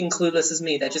just as fucking clueless as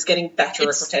me. They're just getting better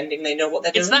at pretending they know what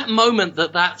they're doing. It's that moment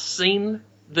that scene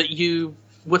that you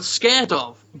were scared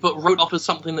of, but wrote off as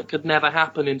something that could never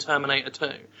happen in Terminator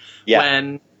 2. Yeah.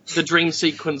 When the dream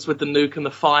sequence with the nuke and the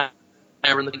fire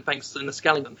and the thanks and the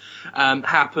skeleton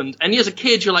happened. And as a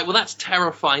kid, you're like, well, that's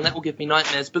terrifying. That will give me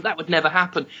nightmares, but that would never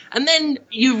happen. And then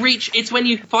it's when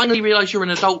you finally realize you're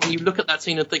an adult and you look at that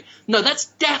scene and think, no, that's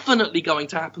definitely going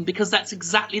to happen because that's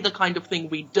exactly the kind of thing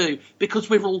we do because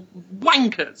we're all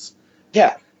wankers.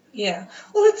 yeah. Yeah.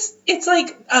 Well, it's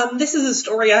like, this is a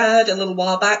story I heard a little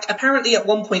while back. Apparently at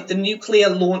one point the nuclear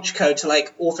launch code to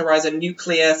like authorize a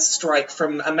nuclear strike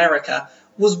from America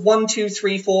was 1, 2,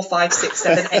 3, 4, 5, 6,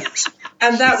 7, 8.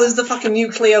 And that was the fucking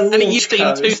nuclear launch And you've seen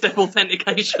code. two-step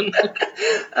authentication.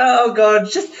 Oh god,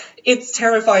 it's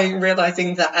terrifying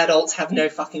realizing that adults have no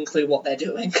fucking clue what they're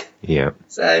doing. Yeah.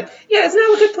 So, yeah, it's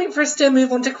now a good point for us to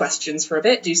move on to questions for a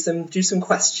bit. Do some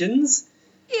questions.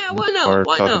 Yeah, why not? Or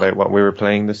Why talk not? about what we were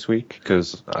playing this week,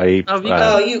 because Oh, have you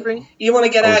got You want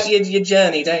to get I out your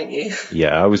journey, don't you?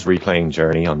 I was replaying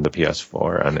Journey on the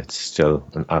PS4, and it's still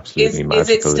an absolutely Is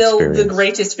magical it still experience. the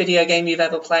greatest video game you've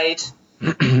ever played?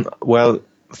 Well,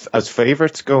 as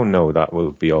favorites go, no, that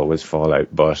will be always Fallout.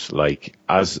 But like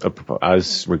as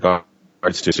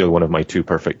regards to still one of my 2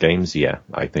 perfect games, yeah,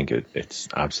 I think it's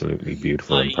absolutely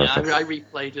beautiful and Yeah, perfect. I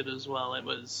replayed it as well. It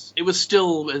was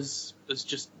still as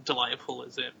just delightful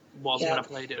as it was when I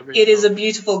played it originally. It is a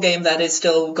beautiful game that is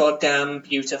still goddamn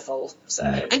beautiful. So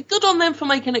And good on them for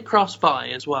making it cross-buy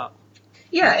as well.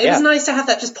 yeah, it Yeah. was nice to have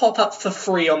that just pop up for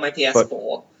free on my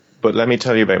PS4. But let me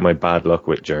tell you about my bad luck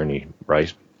with Journey,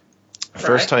 right?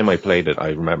 First time I played it, I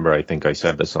remember, I think I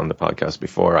said this on the podcast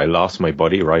before, I lost my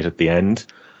buddy right at the end.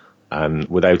 And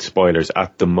without spoilers,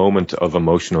 at the moment of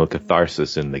emotional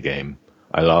catharsis in the game,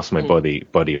 I lost my buddy,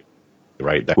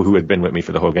 right, who had been with me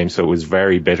for the whole game. So it was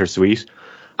very bittersweet.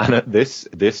 And at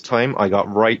this time, I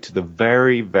got right to the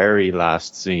very, very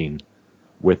last scene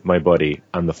with my buddy,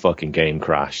 and the fucking game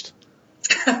crashed.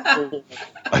 I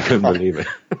couldn't believe it.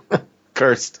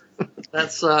 Cursed.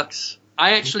 That sucks.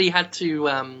 I actually had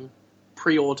to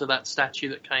pre-order that statue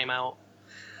that came out.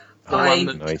 The one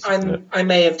that- Nice, isn't it? I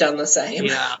may have done the same.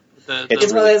 yeah.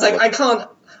 It's one of those, like,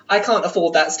 I can't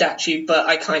afford that statue, but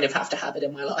I kind of have to have it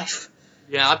in my life.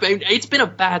 Yeah, it's been a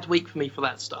bad week for me for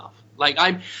that stuff. Like,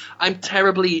 I'm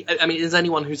terribly... I mean, is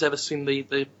anyone who's ever seen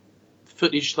the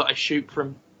footage that I shoot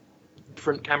from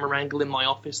front camera angle in my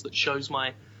office that shows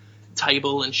my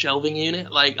table and shelving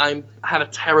unit? Like, I have a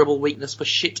terrible weakness for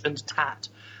shit and tat.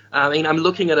 I mean, I'm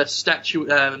looking at a statue,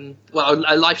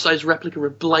 a life-size replica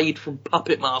of Blade from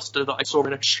Puppet Master that I saw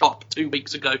in a shop 2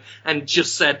 weeks ago and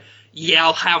just said, yeah,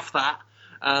 I'll have that.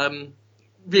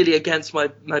 Really against my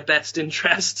best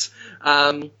interests.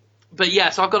 But yeah,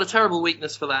 so I've got a terrible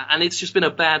weakness for that, and it's just been a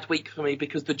bad week for me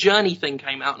because the Journey thing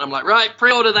came out, and I'm like, right,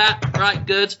 pre-order that, right,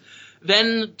 good.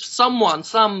 Then some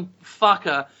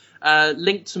fucker,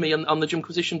 linked to me on the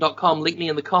Jimquisition.com, linked me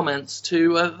in the comments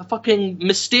to a fucking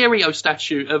Mysterio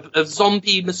statue of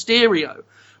zombie Mysterio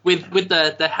with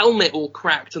the helmet all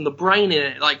cracked and the brain in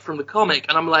it, like from the comic,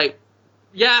 and I'm like,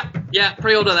 yeah,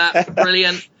 pre-order that,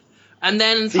 brilliant. And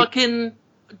then fucking,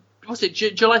 what's it,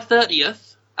 July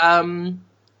 30th,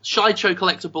 Sideshow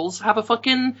Collectibles have a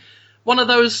fucking one of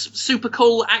those super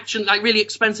cool action, like really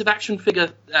expensive action figure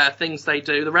things they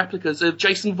do, the replicas of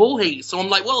Jason Voorhees. So I'm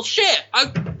like, well, shit, I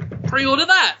pre-order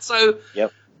that. So,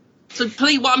 Yep. So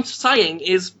please, what I'm saying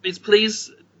is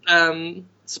please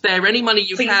spare any money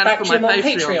you Please can back from Jim my on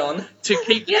Patreon to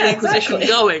keep the Yeah, Inquisition exactly.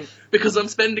 going, because I'm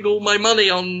spending all my money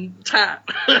on tat,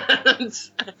 and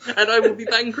I will be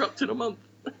bankrupt in a month.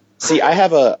 See, I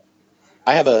have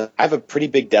a pretty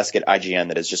big desk at IGN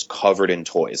that is just covered in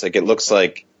toys. Like, it looks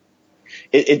like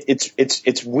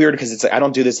it's weird because it's like I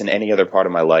don't do this in any other part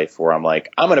of my life where I'm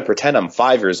like, I'm going to pretend I'm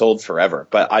 5 years old forever.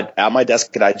 But at my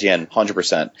desk at IGN,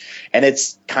 100%. And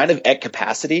it's kind of at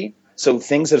capacity. So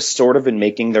things have sort of been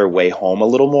making their way home a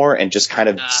little more and just kind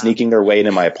of sneaking their way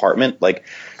into my apartment. Like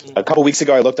a couple weeks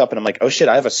ago, I looked up and I'm like, oh shit,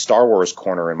 I have a Star Wars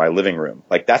corner in my living room.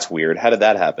 Like, that's weird. How did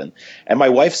that happen? And my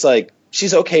wife's like,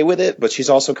 she's okay with it, but she's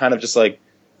also kind of just like,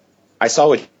 I saw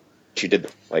what you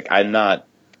did. Like, I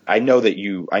know that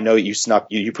you snuck,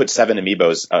 you put 7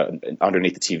 amiibos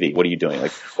underneath the TV. What are you doing?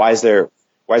 Like, why is there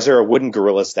Why is there a wooden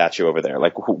gorilla statue over there?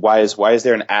 Like, why is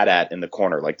there an AT-AT in the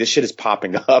corner? Like, this shit is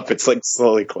popping up. It's like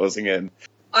slowly closing in.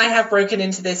 I have broken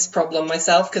into this problem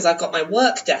myself because I've got my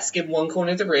work desk in one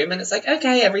corner of the room, and it's like,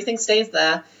 okay, everything stays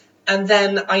there. And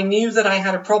then I knew that I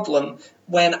had a problem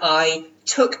when I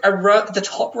took the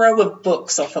top row of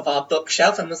books off of our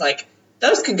bookshelf and was like,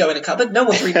 those can go in a cupboard. No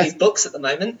one's reading these books at the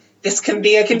moment. This can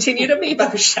be a continued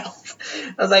Amiibo shelf.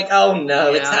 I was like, oh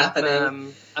no, it's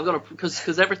happening. I've got to,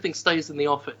 because everything stays in the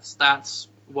office. That's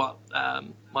what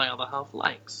my other half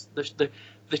likes.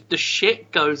 The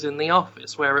shit goes in the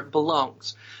office where it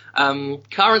belongs.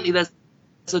 Currently, there's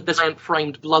a giant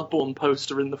framed Bloodborne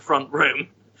poster in the front room,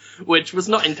 which was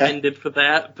not intended for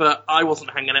that, but I wasn't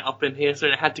hanging it up in here, so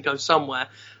it had to go somewhere.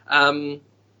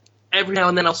 Every now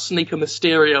and then I'll sneak a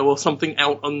Mysterio or something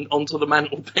out onto the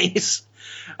mantelpiece.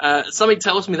 Something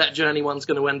tells me that Journey one's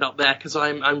going to end up there, because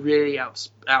I'm really out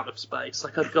of space.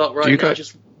 Like I've got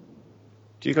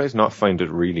Do you guys not find it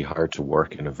really hard to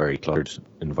work in a very cluttered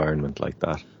environment like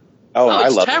that? Oh, I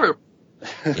it's love terrible.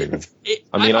 Really?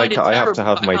 I have to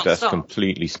have my can't desk stop.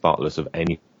 completely spotless of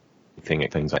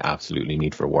things I absolutely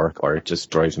need for work, or it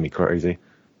just drives me crazy.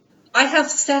 I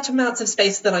have set amounts of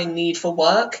space that I need for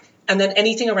work, and then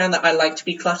anything around that I like to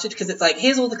be cluttered, because it's like,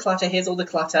 here's all the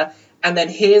clutter, and then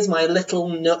here's my little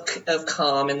nook of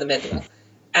calm in the middle.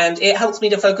 And it helps me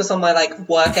to focus on my, like,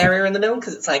 work area in the middle,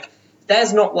 because it's like,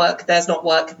 there's not work.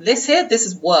 This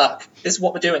is work. This is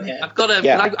what we're doing here. I've got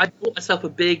I bought myself a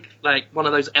big, like, one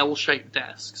of those L-shaped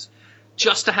desks,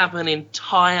 just to have an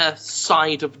entire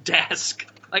side of desk.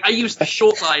 Like, I use the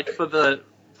short side for the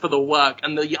work,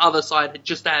 and the other side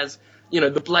just as,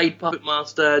 the Blade Puppet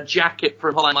Master jacket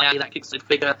from Hollow Knight, that Kickstarter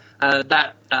figure,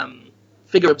 that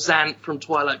figure of Xant from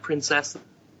Twilight Princess,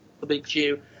 the big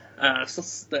Jew,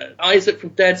 Isaac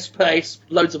from Dead Space,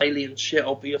 loads of alien shit,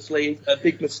 obviously, a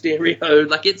big Mysterio.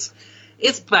 Like,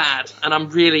 it's bad, and I'm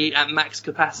really at max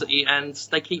capacity, and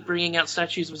they keep bringing out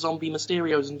statues of zombie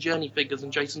Mysterios and Journey figures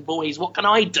and Jason Voorhees. What can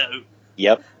I do?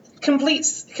 Yep. Complete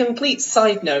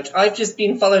side note, I've just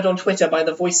been followed on Twitter by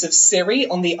the voice of Siri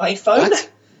on the iPhone.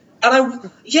 What? And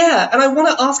I want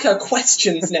to ask her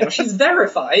questions now. She's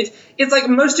verified. It's like,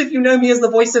 most of you know me as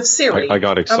the voice of Siri. I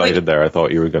got excited there. I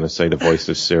thought you were going to say the voice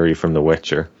of Siri from The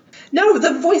Witcher. No,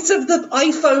 the voice of the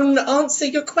iPhone answer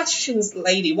your questions,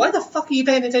 lady. Why the fuck are you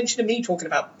paying attention to me talking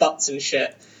about butts and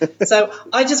shit? So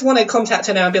I just want to contact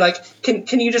her now and be like,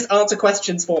 can you just answer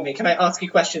questions for me? Can I ask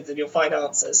you questions and you'll find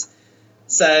answers?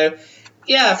 So,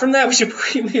 yeah, from there we should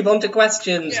probably move on to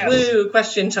questions. Yes. Woo,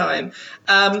 question time.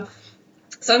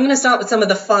 So I'm going to start with some of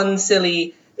the fun,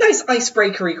 silly, nice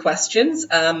icebreakery questions.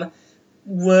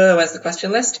 Where's the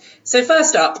question list? So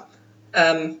first up,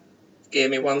 give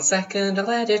me 1 second, I'll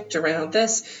edit around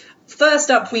this.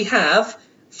 First up we have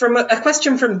a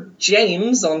question from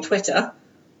James on Twitter.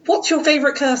 What's your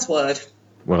favourite curse word?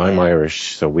 Well, I'm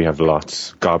Irish, so we have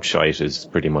lots. Gobshite is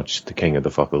pretty much the king of the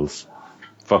fuckles.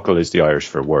 Fuckle is the Irish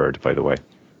for word, by the way.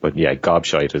 But yeah,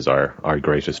 gobshite is our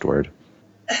greatest word.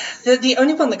 The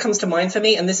only one that comes to mind for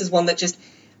me, and this is one that just,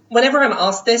 whenever I'm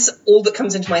asked this, all that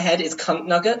comes into my head is cunt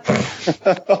nugget.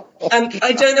 And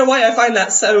I don't know why I find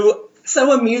that so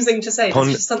amusing to say.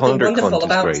 There's just something wonderful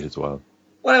about it. Great as well.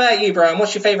 What about you, Brian?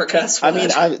 What's your favourite curse word?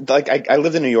 I mean, I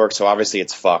lived in New York, so obviously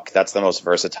it's fuck. That's the most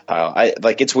versatile.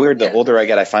 It's weird. The older I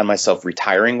get, I find myself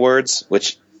retiring words,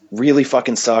 which really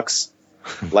fucking sucks.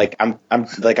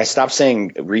 I stopped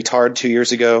saying retard 2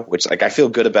 years ago, which I feel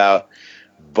good about,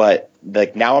 but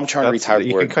now I'm trying to retire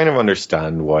the word. You can kind of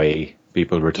understand why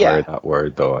people retire that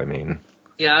word, though. I mean,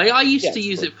 yeah, I used to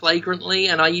use it flagrantly,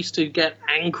 and I used to get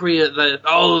angry at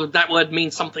that word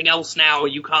means something else now,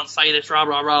 you can't say this, rah,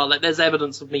 rah, rah. Like, there's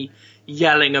evidence of me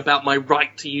yelling about my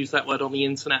right to use that word on the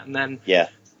internet, and then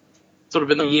sort of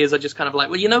in the years I just kind of like,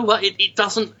 well, you know what, it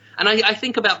doesn't, and I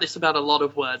think about this about a lot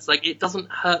of words, like, it doesn't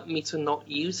hurt me to not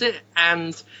use it,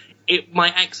 and it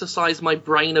might exercise my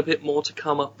brain a bit more to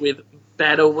come up with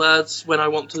better words when I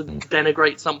want to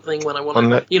denigrate something, when I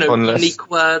want unique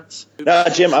words. No,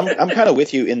 Jim, I'm kind of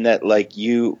with you in that,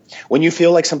 when you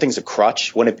feel like something's a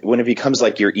crutch, when it becomes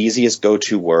like your easiest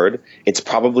go-to word, it's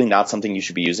probably not something you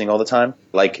should be using all the time.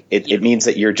 It means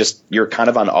that you're kind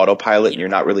of on autopilot and you're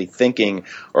not really thinking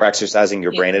or exercising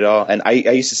your brain at all. And I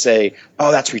used to say,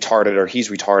 oh, that's retarded, or he's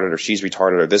retarded, or she's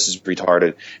retarded, or this is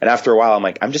retarded. And after a while, I'm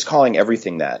like, I'm just calling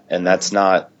everything that, and that's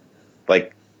not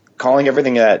calling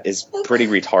everything that is pretty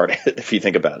retarded if you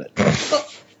think about it. Well,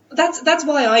 that's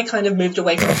why I kind of moved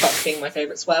away from fuck being my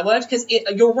favourite swear word, because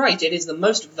you're right, it is the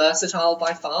most versatile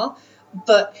by far,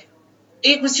 but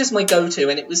it was just my go-to,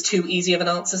 and it was too easy of an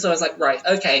answer, so I was like, right,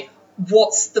 okay,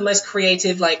 what's the most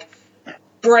creative,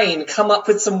 brain come up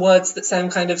with some words that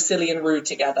sound kind of silly and rude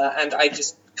together, and I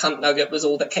just cunt nugget was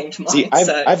all that came to mind. See,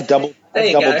 I've doubled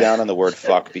down on the word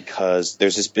fuck because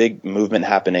there's this big movement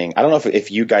happening. I don't know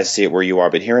if you guys see it where you are,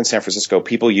 but here in San Francisco,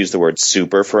 people use the word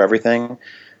super for everything.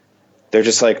 They're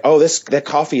just like, oh, that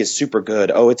coffee is super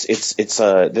good. Oh,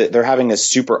 they're having this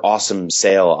super awesome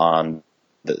sale on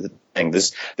the thing.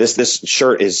 This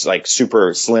shirt is like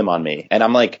super slim on me, and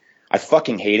I'm like, I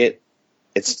fucking hate it.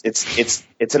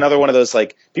 It's another one of those,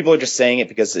 like, people are just saying it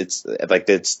because it's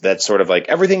that sort of like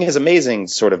everything is amazing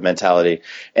sort of mentality.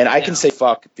 And I can say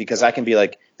fuck because I can be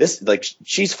like, this, like,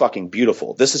 she's fucking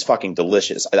beautiful. This is fucking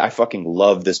delicious. I fucking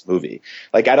love this movie.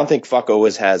 Like, I don't think fuck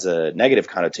always has a negative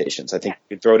connotations. I think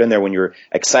you throw it in there when you're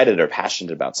excited or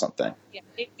passionate about something.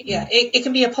 It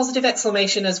can be a positive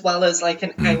exclamation as well as like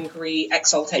an angry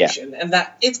exaltation, and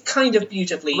that it's kind of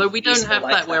beautifully. Although we don't have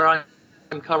like that where I'm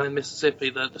currently in Mississippi,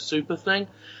 the super thing.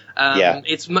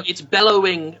 It's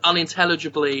bellowing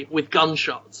unintelligibly with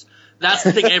gunshots. That's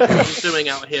the thing everyone's doing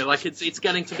out here. Like, it's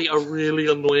getting to be a really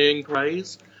annoying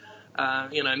phrase.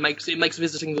 It makes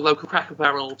visiting the local Cracker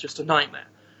Barrel just a nightmare.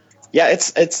 Yeah,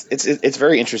 it's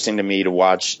very interesting to me to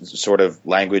watch sort of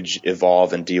language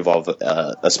evolve and de-evolve,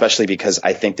 especially because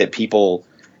I think that people,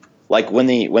 like, when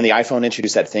the iPhone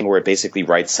introduced that thing where it basically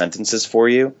writes sentences for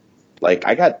you. Like,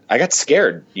 I got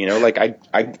scared, like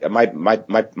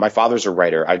my father's a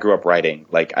writer. I grew up writing.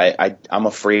 Like, I'm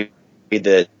afraid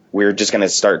that we're just going to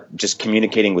start just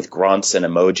communicating with grunts and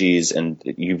emojis, and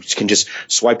you can just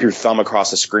swipe your thumb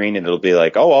across the screen and it'll be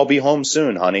like, oh, I'll be home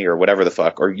soon, honey, or whatever the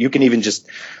fuck. Or you can even just,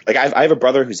 like, I have a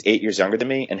brother who's 8 years younger than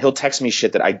me, and he'll text me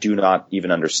shit that I do not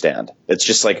even understand. It's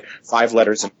just like 5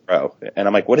 letters in a row. And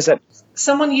I'm like, what is that?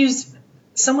 Someone used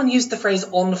the phrase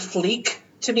on fleek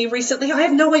to me recently. I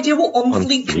have no idea what on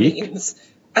fleek means.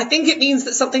 I think it means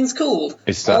that something's cool.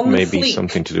 Is that maybe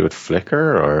something to do with Flickr,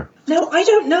 or? No, I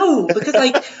don't know, because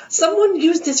like someone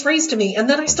used this phrase to me, and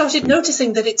then I started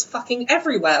noticing that it's fucking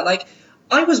everywhere. Like,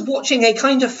 I was watching a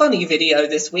Kind of Funny video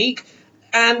this week,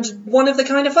 and one of the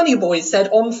Kind of Funny boys said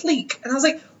on fleek, and I was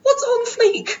like, what's on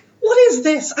fleek? What is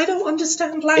this? I don't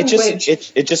understand language.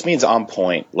 It just means on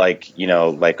point. Like,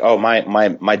 oh,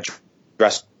 my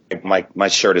dress, my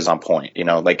shirt is on point,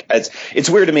 like it's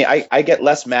weird to me. I get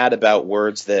less mad about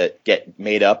words that get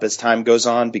made up as time goes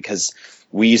on, because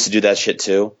we used to do that shit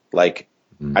too. Like,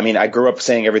 I mean, I grew up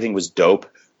saying everything was dope.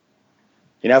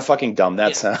 You know how fucking dumb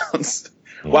that sounds?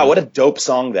 Wow, what a dope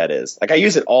song that is. Like, I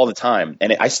use it all the time,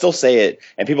 and I still say it,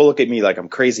 and people look at me like I'm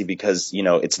crazy because,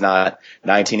 it's not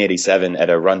 1987 at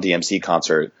a Run DMC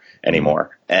concert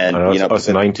anymore. And, us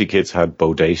 90 kids had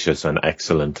bodacious and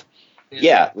excellent.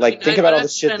 Yeah, like, think about all the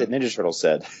shit that Ninja Turtle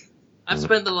said. I've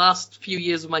spent the last few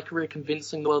years of my career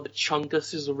convincing the world that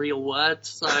chungus is a real word,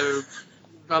 so...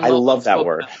 I love that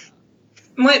word.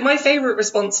 My favourite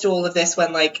response to all of this,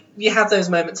 when, like, you have those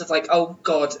moments of, like, oh,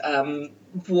 God,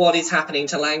 what is happening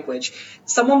to language?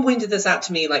 Someone pointed this out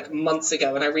to me, like, months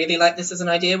ago, and I really like this as an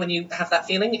idea when you have that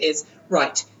feeling, is,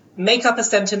 right, make up a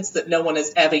sentence that no one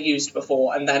has ever used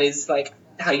before, and that is, like,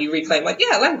 how you reclaim, like,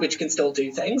 yeah, language can still do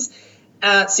things.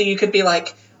 So you could be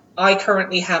like, I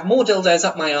currently have more dildos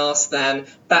up my arse than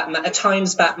Batman. At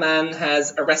times, Batman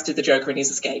has arrested the Joker and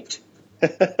he's escaped. So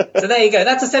there you go.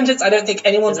 That's a sentence I don't think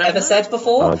anyone's ever said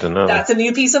before. I don't know. That's a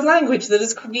new piece of language that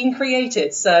has been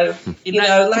created. So,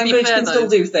 language can still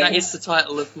do things. That is the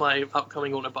title of my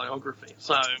upcoming autobiography.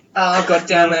 So. Oh, God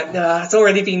damn it. No, it's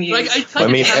already been used. I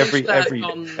mean,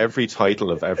 every title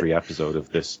of every episode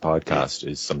of this podcast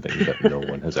is something that no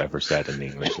one has ever said in the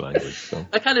English language. So.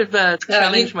 I kind of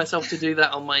challenged myself to do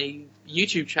that on my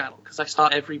YouTube channel, because I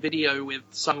start every video with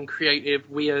some creative,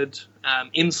 weird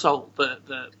insult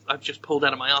that I've just pulled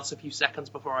out of my ass a few seconds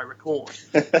before I record.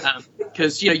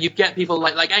 Because you get people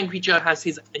like Angry Joe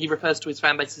he refers to his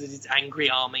fan base as his angry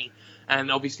army,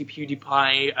 and obviously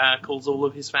PewDiePie calls all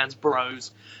of his fans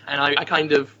bros, and I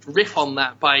kind of riff on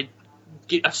that by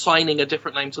assigning a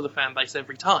different name to the fan base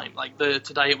every time. Like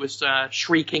today it was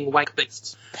Shrieking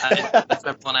Wagfists, that's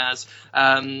everyone as.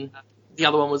 The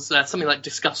other one was something like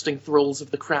Disgusting Thralls of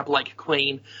the Crab-like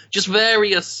Queen. Just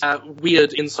various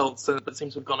weird insults that seem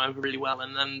to have gone over really well,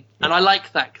 and I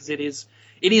like that, because it is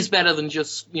better than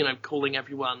just calling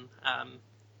everyone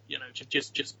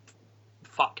just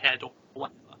fuckhead or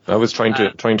whatever. I was trying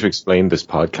to explain this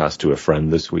podcast to a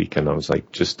friend this week, and I was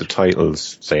like, just the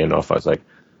titles say enough. I was like,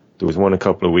 there was one a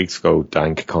couple of weeks ago,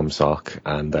 Dank Cum Sock,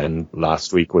 and then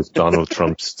last week was Donald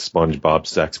Trump's SpongeBob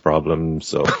sex problem.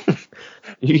 So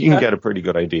you can get a pretty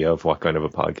good idea of what kind of a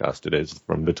podcast it is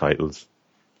from the titles.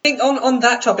 I think on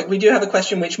that topic, we do have a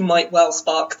question which might well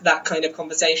spark that kind of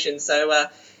conversation. So,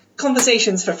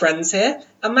 conversations for friends here.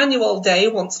 Emmanuel Day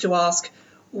wants to ask,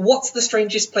 what's the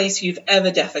strangest place you've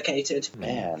ever defecated?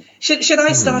 Man. Should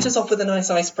I start us off with a nice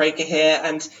icebreaker here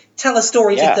and tell a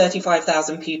story to Yeah.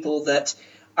 35,000 people that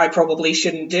I probably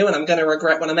shouldn't do, and I'm going to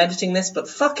regret when I'm editing this, but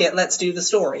fuck it, let's do the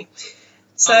story.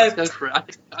 So, let's go for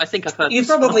it. I think I've heard you this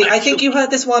one, probably, I think actually. you heard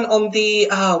this one on the,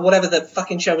 whatever the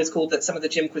fucking show is called that some of the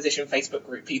Gymquisition Facebook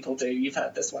group people do. You've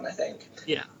heard this one, I think.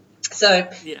 Yeah. So,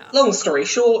 Yeah. long story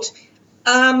short,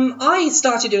 I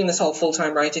started doing this whole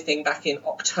full-time writer thing back in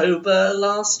October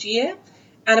last year,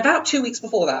 and about 2 weeks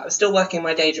before that, I was still working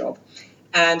my day job,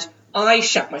 and I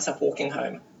shat myself walking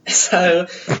home. So,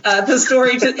 the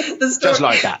story... Just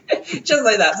like that. Just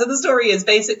like that. So the story is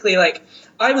basically like,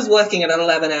 I was working an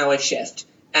 11-hour shift,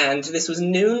 and this was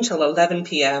noon till 11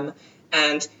 p.m.,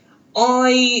 and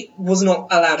I was not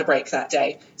allowed a break that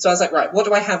day. So I was like, right, what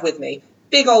do I have with me?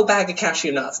 Big old bag of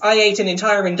cashew nuts. I ate an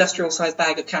entire industrial-sized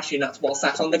bag of cashew nuts while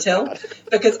sat on the till,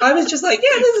 because I was just like,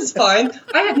 yeah, this is fine.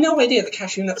 I had no idea that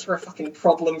cashew nuts were a fucking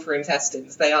problem for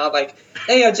intestines. They are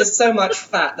just so much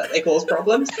fat that they cause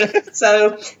problems.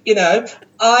 So,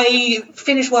 I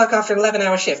finish work after an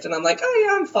 11-hour shift, and I'm like, oh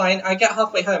yeah, I'm fine. I get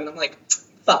halfway home, and I'm like,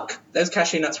 fuck, those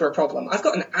cashew nuts were a problem. I've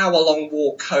got an hour-long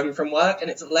walk home from work,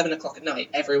 and it's 11 o'clock at night.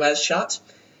 Everywhere's shut.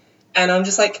 And I'm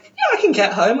just like, yeah, I can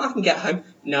get home.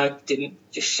 No, didn't.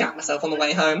 Just shat myself on the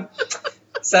way home.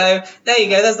 So, there you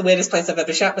go. That's the weirdest place I've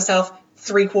ever shat myself.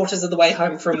 3/4 of the way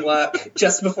home from work,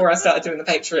 just before I started doing the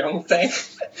Patreon thing.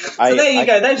 So there you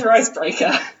go. There's your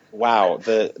icebreaker. Wow,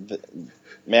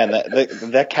 man,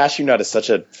 that cashew nut is such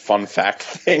a fun fact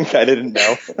thing. I didn't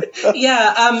know.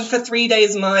 Yeah, for 3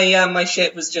 days my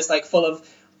shit was just like full of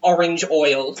orange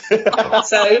oil.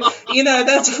 So,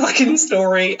 that's a fucking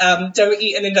story. Don't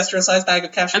eat an industrial-sized bag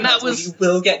of cashew And that nuts, was-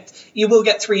 you will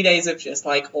get 3 days of just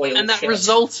like oil And that shit.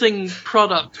 resulting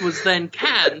product was then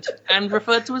canned and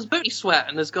referred to as booty sweat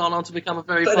and has gone on to become a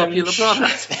very popular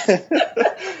product.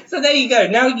 So there you go.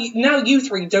 Now you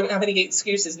three don't have any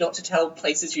excuses not to tell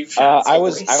places you've shot. I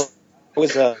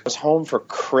was home for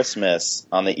Christmas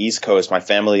on the East Coast. My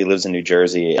family lives in New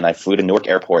Jersey, and I flew to Newark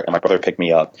Airport, and my brother picked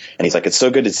me up. And he's like, "It's so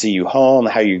good to see you home.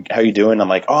 How you doing?" I'm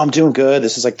like, "Oh, I'm doing good."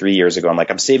 This is like 3 years ago. I'm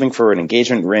like, "I'm saving for an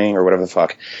engagement ring or whatever the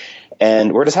fuck."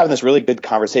 And we're just having this really good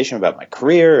conversation about my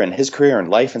career and his career and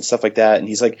life and stuff like that. And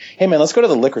he's like, "Hey man, let's go to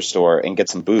the liquor store and get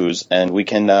some booze, and we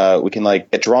can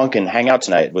like get drunk and hang out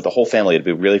tonight with the whole family. It'd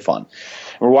be really fun."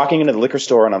 We're walking into the liquor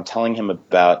store, and I'm telling him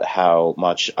about how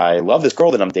much I love this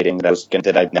girl that I'm dating,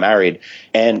 that I've married,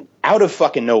 and out of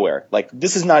fucking nowhere, like,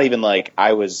 this is not even like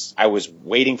I was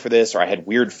waiting for this or I had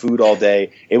weird food all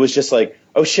day. It was just like,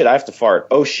 oh shit, I have to fart.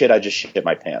 Oh shit, I just shit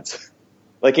my pants.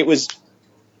 Like,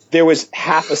 there was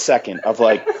half a second of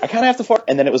like, I kind of have to fart.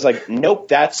 And then it was like,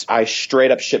 nope, I straight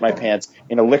up shit my pants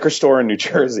in a liquor store in New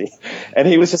Jersey. And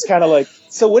he was just kind of like,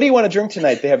 so what do you want to drink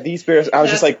tonight? They have these beers. I was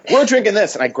just like, we're drinking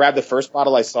this. And I grabbed the first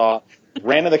bottle I saw,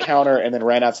 ran to the counter, and then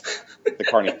ran out to the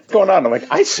car. What's going on? I'm like,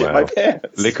 I shit my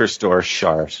pants. Liquor store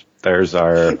shart. There's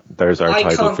our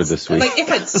title for this week. Like,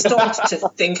 if I'd stopped to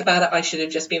think about it, I should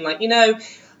have just been like,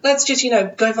 let's just,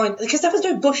 go find, because there was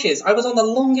no bushes. I was on the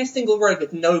longest single road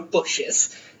with no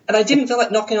bushes. And I didn't feel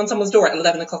like knocking on someone's door at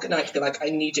 11 o'clock at night to be like,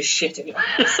 I need to shit in your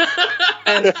house.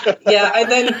 And yeah,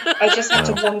 I just had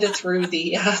to wander through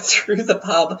the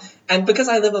pub. And because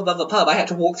I live above a pub, I had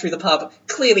to walk through the pub.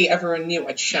 Clearly everyone knew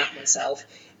I'd shat myself.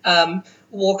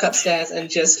 Walk upstairs and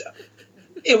just,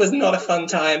 it was not a fun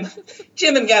time.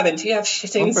 Jim and Gavin, do you have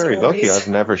shitting I'm very stories? lucky. I've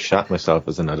never shat myself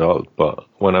as an adult, but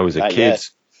when I was a kid,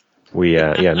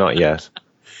 yet. not yet.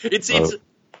 It's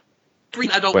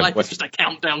adult life is just a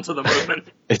countdown to the moment.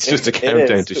 It's just a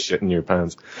countdown to shitting your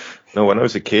pants. No, when I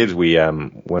was a kid, we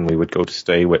when we would go to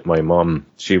stay with my mum,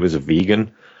 she was a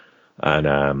vegan,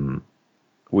 and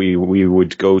we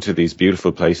would go to these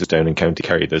beautiful places down in County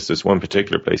Kerry. There's this one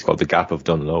particular place called the Gap of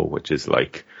Dunlow, which is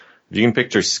like, if you can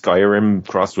picture Skyrim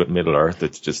crossed with Middle Earth,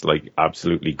 it's just like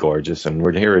absolutely gorgeous. And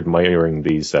we're here admiring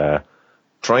these,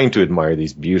 trying to admire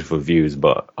these beautiful views,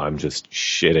 but I'm just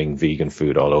shitting vegan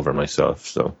food all over myself.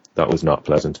 So that was not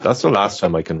pleasant. That's the last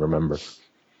time I can remember.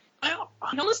 I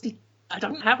honestly, I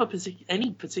don't have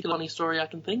any particular funny story I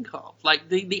can think of. Like,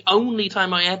 the only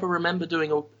time I ever remember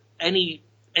doing any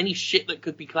shit that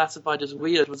could be classified as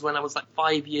weird was when I was like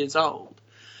 5 years old.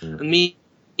 And me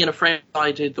and a friend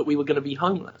decided that we were going to be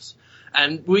homeless.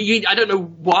 And I don't know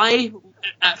why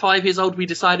at 5 years old we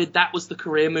decided that was the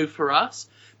career move for us.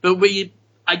 But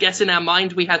I guess in our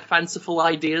mind we had fanciful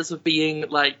ideas of being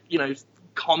like,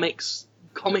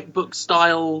 comic book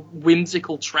style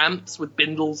whimsical tramps with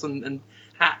bindles and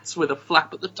hats with a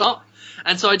flap at the top.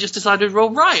 And so I just decided,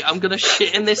 well, right, I'm going to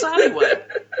shit in this alleyway.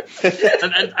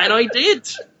 and I did.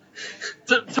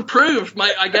 to prove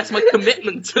my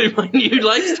commitment to my new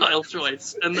lifestyle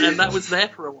choice, and that was there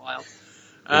for a while.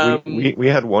 We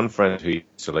had one friend who used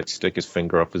to like stick his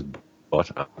finger up his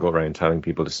butt and go around telling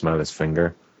people to smell his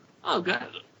finger. Oh, good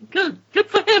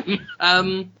for him.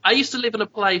 I used to live in a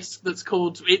place that's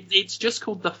called it's just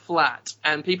called The Flat,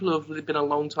 and people who have been a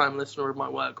long time listener of my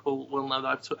work will know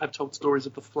that I've told stories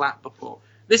of The Flat before.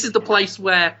 This is the place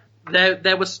where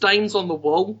there were stains on the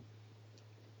wall,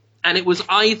 and it was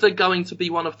either going to be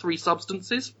one of three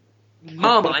substances: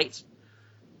 Marmite,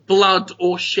 blood,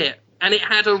 or shit. And it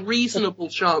had a reasonable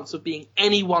chance of being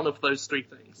any one of those three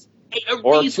things.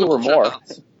 Or two or more.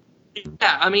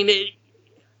 Yeah, I mean,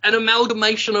 an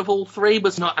amalgamation of all three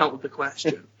was not out of the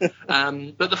question.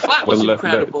 But The Flat was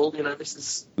incredible. This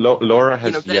is... Laura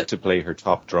has yet to play her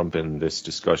top trump in this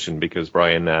discussion because,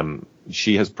 Brian,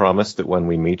 she has promised that when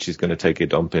we meet, she's going to take a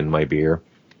dump in my beer.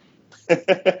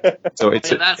 So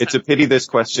it's a pity this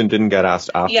question didn't get asked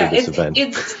after this event.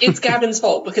 It's Gavin's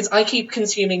fault because I keep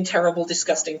consuming terrible,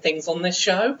 disgusting things on this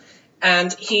show,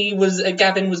 and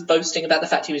Gavin was boasting about the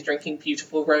fact he was drinking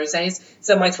beautiful rosés.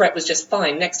 So my threat was just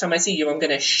fine. Next time I see you, I'm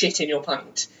going to shit in your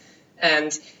pint,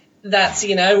 and that's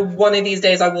one of these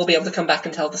days I will be able to come back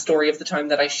and tell the story of the time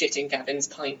that I shit in Gavin's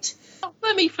pint.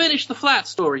 Let me finish the Flat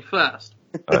story first.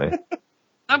 Aye.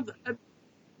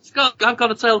 I've got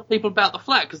to tell people about The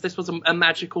Flat because this was a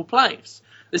magical place.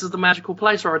 This is the magical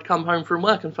place where I'd come home from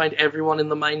work and find everyone in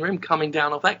the main room coming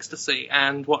down off ecstasy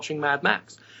and watching Mad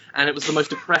Max. And it was the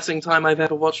most depressing time I've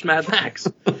ever watched Mad Max.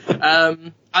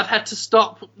 I've had to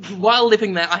stop, while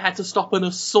living there, I had to stop an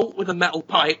assault with a metal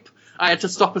pipe. I had to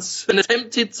stop an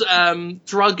attempted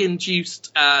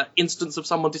drug-induced instance of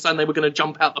someone deciding they were going to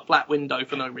jump out the flat window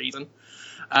for no reason.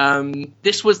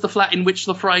 This was the flat in which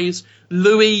the phrase,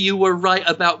 "Louis, you were right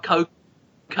about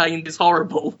cocaine is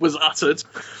horrible," was uttered.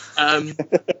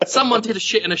 Someone did a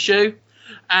shit in a shoe,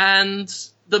 and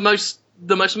the most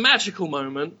magical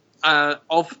moment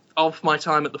of my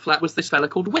time at the flat was this fella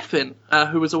called Whiffin,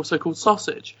 who was also called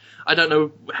Sausage. I don't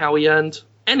know how he earned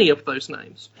any of those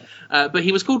names, but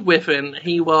he was called Whiffin.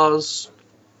 He was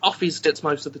off his tits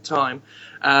most of the time,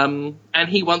 and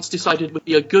he once decided it would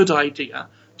be a good idea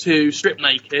to strip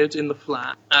naked in the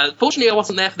flat. Fortunately, I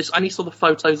wasn't there for this. I only saw the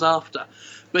photos after.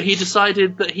 But he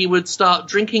decided that he would start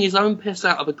drinking his own piss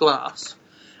out of a glass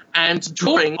and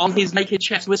drawing on his naked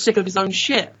chest with a stick of his own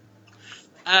shit.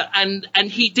 And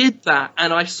he did that,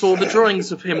 and I saw the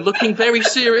drawings of him looking very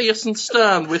serious and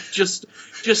stern with just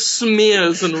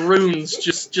smears and runes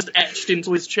just etched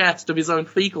into his chest of his own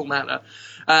fecal matter.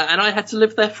 And I had to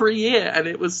live there for a year, and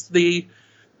it was the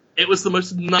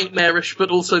most nightmarish,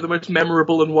 but also the most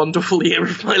memorable and wonderful year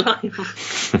of my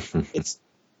life. It's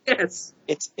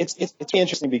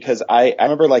interesting because I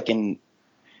remember like in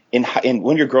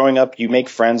when you're growing up, you make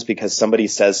friends because somebody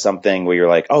says something where you're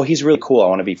like, oh, he's really cool, I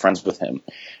want to be friends with him.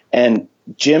 And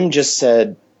Jim just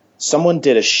said someone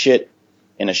did a shit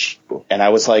in a shoe, and I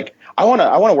was like, I want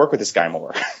to work with this guy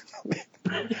more.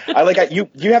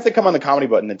 You have to come on the Comedy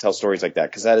Button and tell stories like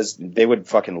that because they would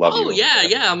fucking love you. Oh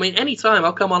yeah. I mean, anytime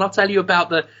I'll come on, I'll tell you about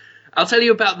the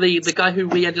guy who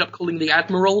we ended up calling the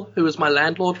Admiral, who was my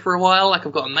landlord for a while. Like,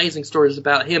 I've got amazing stories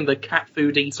about him, the cat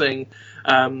food eating,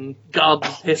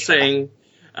 garden pissing,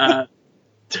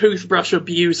 toothbrush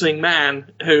abusing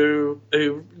man who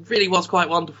really was quite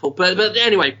wonderful. But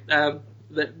anyway,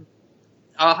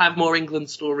 I'll have more England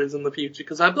stories in the future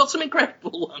because I've got some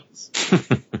incredible ones.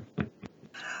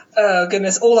 Oh,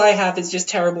 goodness. All I have is just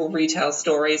terrible retail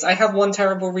stories. I have one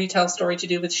terrible retail story to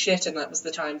do with shit, and that was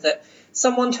the time that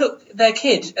someone took their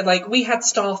kid. Like, we had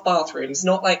staff bathrooms,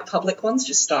 not, like, public ones,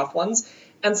 just staff ones.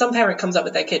 And some parent comes up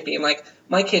with their kid being like,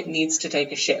 my kid needs to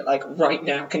take a shit, like, right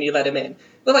now, can you let him in?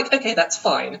 We're like, okay, that's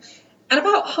fine. And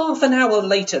about half an hour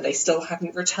later, they still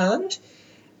hadn't returned.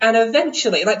 And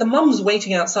eventually, like, the mum's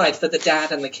waiting outside for the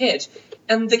dad and the kid.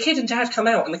 And the kid and dad come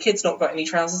out, and the kid's not got any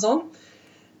trousers on.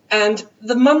 And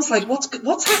the mum's like,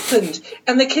 what's happened?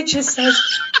 And the kid just says,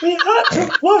 we had to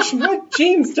flush my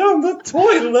jeans down the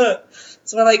toilet.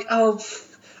 So we're like, oh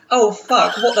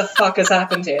fuck, what the fuck has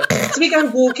happened here? So we go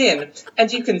walk in,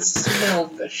 and you can smell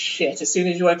the shit as soon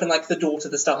as you open, like, the door to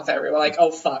the staff area. We're like,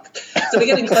 oh fuck. So we're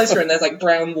getting closer, and there's, like,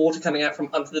 brown water coming out from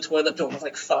under the toilet door. We're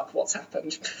like, fuck, what's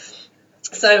happened?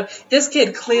 So this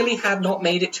kid clearly had not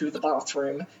made it to the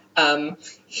bathroom.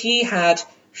 He had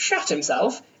shat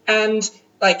himself, and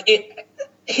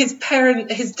his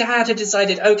dad had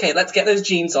decided, okay, let's get those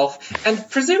jeans off, and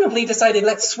presumably decided,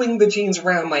 let's swing the jeans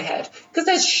around my head, because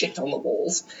there's shit on the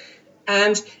walls.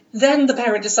 And then the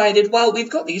parent decided, well,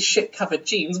 we've got these shit-covered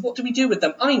jeans, what do we do with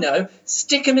them? I know,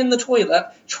 stick them in the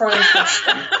toilet, try and flush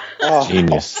them. Oh.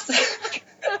 Genius.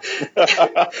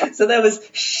 So there was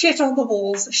shit on the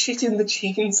walls, shit in the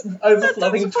jeans,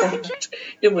 overflowing toilet.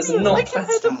 It was not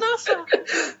pleasant.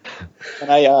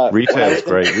 And Retail's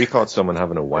great. We caught someone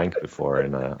having a wank before,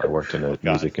 and I worked in a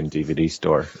music and DVD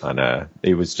store, and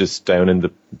he was just down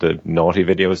in the naughty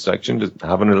videos section, just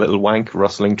having a little wank,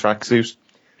 rustling tracksuit.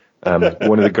 One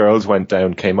of the girls went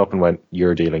down, came up and went,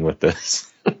 "You're dealing with this."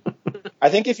 I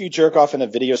think if you jerk off in a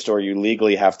video store, you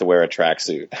legally have to wear a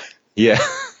tracksuit. Yeah.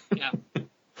 Yeah.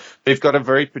 They've got a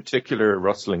very particular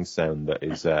rustling sound that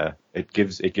is it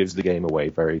gives the game away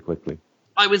very quickly.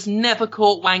 I was never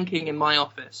caught wanking in my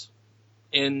office,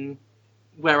 in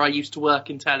where I used to work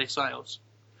in telesales.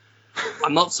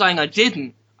 I'm not saying I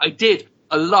didn't. I did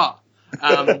a lot.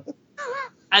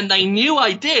 And they knew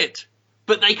I did,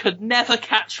 but they could never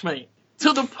catch me.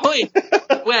 To the point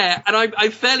where, and I'm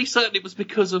fairly certain it was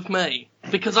because of me,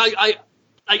 because I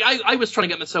was trying to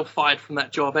get myself fired from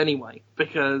that job anyway,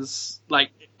 because,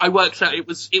 like, I worked out it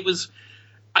was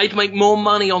I'd make more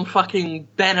money on fucking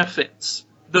benefits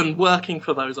than working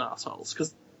for those assholes,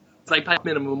 because they paid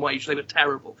minimum wage. They were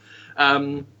terrible.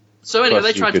 So anyway, Plus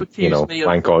they tried to accuse me of...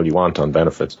 wank all you want on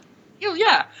benefits.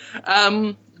 Yeah.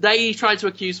 They tried to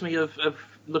accuse me of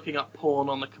looking up porn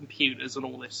on the computers and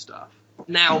all this stuff.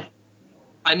 Now,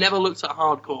 I never looked at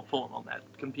hardcore porn on their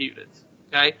computers,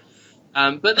 okay?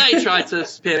 But they tried to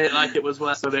spin it like it was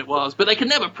worse than it was. But they could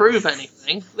never prove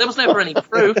anything. There was never any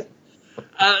proof.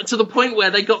 To the point where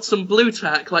they got some blue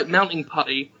tack, like mounting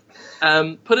putty,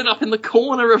 put it up in the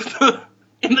corner of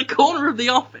the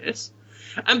office,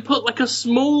 and put like a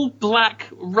small black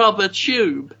rubber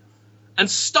tube and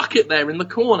stuck it there in the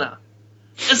corner.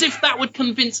 As if that would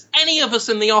convince any of us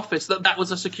in the office that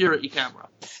was a security camera.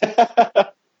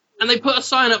 And they put a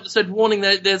sign up that said, "Warning,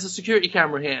 there's a security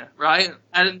camera here," right?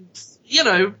 And, you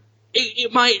know,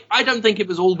 it might... I don't think it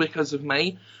was all because of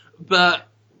me, but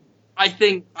I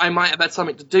think I might have had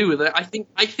something to do with it. I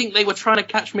think they were trying to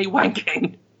catch me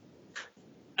wanking.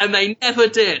 And they never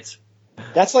did.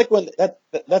 That's like when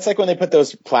they put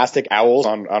those plastic owls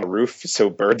on a roof so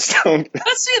birds don't.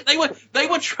 That's it. They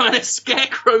were trying to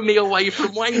scarecrow me away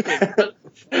from wanking. But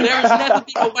there has never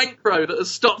been a wankrow that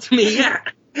has stopped me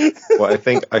yet. Well, I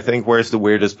think where's the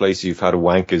weirdest place you've had a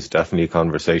wank is definitely a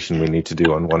conversation we need to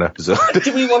do on one episode.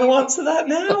 Do we want to answer that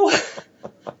now?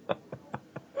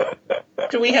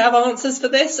 Do we have answers for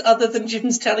this other than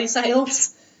Jim's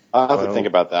telesales? I'll have to think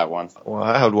about that one. Well,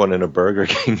 I had one in a Burger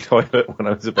King toilet when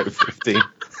I was about 15.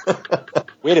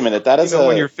 Wait a minute, that is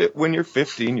when you're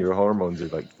 15, your hormones are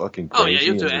like fucking crazy. Oh yeah,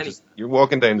 you'll do anything. You're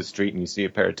walking down the street and you see a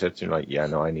pair of tits and you're like, yeah,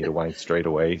 no, I need a wank straight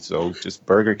away. So just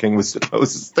Burger King was the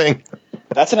closest thing.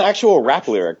 That's an actual rap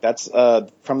lyric. That's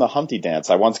from the Humpty Dance.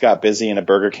 I once got busy in a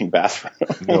Burger King bathroom.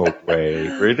 No way.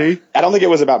 Really? I don't think it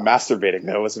was about masturbating,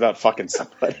 though. It was about fucking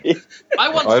somebody.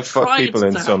 I've fucked people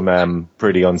in some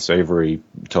pretty unsavory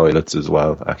toilets as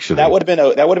well, actually. That would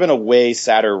have been a way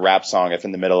sadder rap song if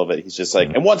in the middle of it he's just like,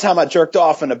 and one time I jerked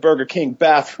off in a Burger King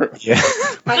bathroom. Yeah.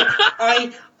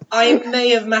 I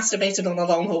may have masturbated on a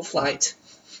long haul flight.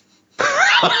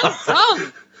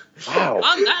 Done. Wow.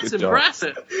 That's Good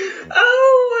impressive.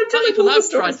 Oh, I Some don't people know have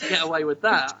tried to get away with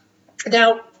that.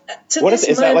 Now, What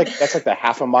is that like? That's like the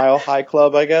Half a Mile High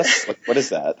Club, I guess. Like, what is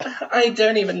that? I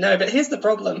don't even know, but here's the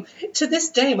problem. To this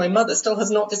day, my mother still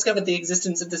has not discovered the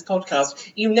existence of this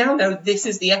podcast. You now know this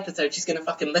is the episode she's going to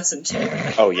fucking listen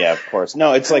to. Oh yeah, of course.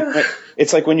 No, it's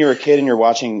like when you're a kid and you're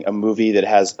watching a movie that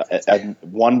has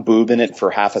one boob in it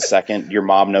for half a second. Your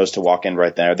mom knows to walk in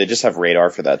right there. They just have radar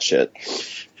for that shit.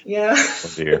 Yeah.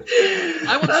 Oh dear.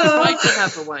 I once tried to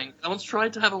have a wank. I once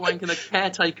tried to have a wank in a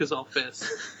caretaker's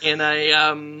office in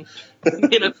a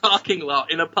parking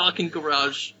lot, in a parking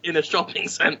garage, in a shopping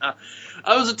centre.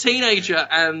 I was a teenager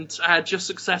and I had just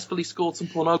successfully scored some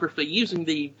pornography using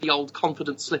the old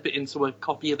confident slip it into a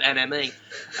copy of NME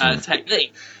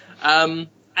technique.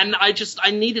 And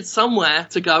I needed somewhere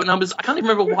to go, and I can't even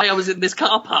remember why I was in this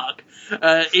car park.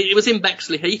 It was in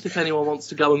Bexley Heath, if anyone wants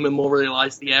to go and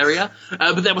memorialise the area.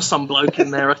 But there was some bloke in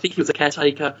there, I think he was a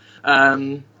caretaker,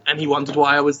 and he wondered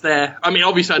why I was there. I mean,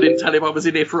 obviously I didn't tell him I was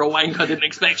in here for a wank, I didn't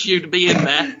expect you to be in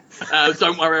there.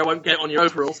 Don't worry, I won't get on your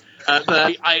overalls.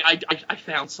 But I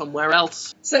found somewhere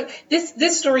else. So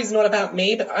this story's not about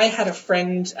me, but I had a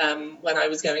friend when I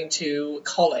was going to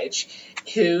college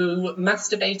who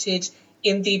masturbated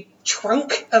in the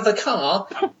trunk of a car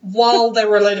while there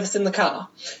were a load of us in the car.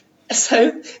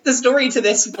 So the story to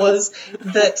this was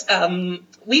that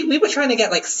we were trying to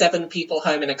get like 7 people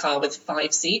home in a car with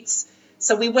 5 seats.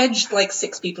 So we wedged like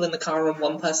 6 people in the car and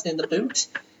 1 person in the boot.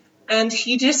 and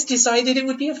he just decided it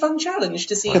would be a fun challenge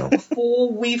to see if before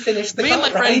we finished the Me and my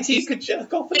car ride, friends he could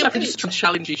jerk off in Yeah, the we just front.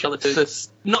 challenge each other to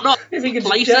not If he could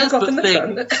places, jerk off but in the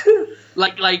things.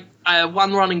 front.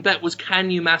 One running bet was,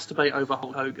 can you masturbate over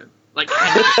Hulk Hogan? Like,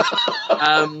 can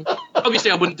you?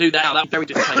 Obviously I wouldn't do that. That would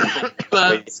be very distasteful.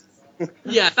 But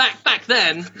yeah, back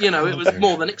then, it was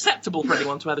more than acceptable for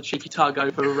anyone to have a cheeky tug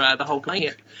over the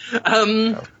Hulkamaniac.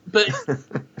 But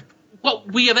well,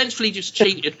 we eventually just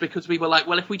cheated because we were like,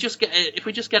 well, if we just get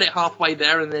it halfway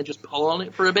there and then just pull on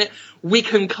it for a bit, we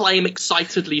can claim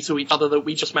excitedly to each other that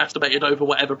we just masturbated over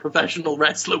whatever professional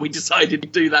wrestler we decided to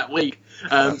do that week.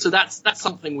 So that's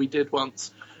something we did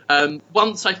once.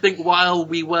 Once, I think, while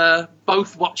we were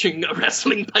both watching a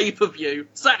wrestling pay-per-view,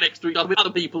 sat next to each other with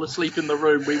other people asleep in the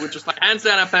room, we were just like, hands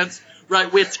down our pants,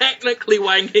 right, we're technically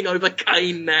wanking over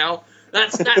Kane now.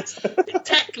 That's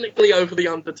technically over The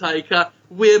Undertaker.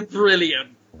 We're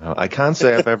brilliant. I can't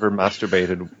say I've ever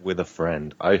masturbated with a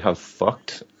friend. I have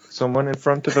fucked someone in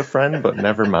front of a friend, but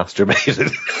never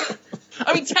masturbated.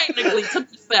 I mean, technically, to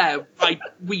be fair,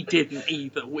 we didn't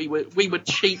either. We were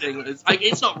cheating.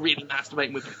 It's not really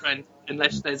masturbating with a friend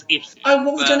unless there's issues. I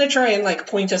was going to try and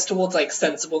point us towards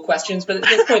sensible questions, but at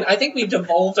this point, I think we've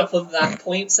devolved off of that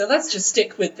point. So let's just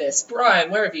stick with this.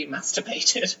 Brian, where have you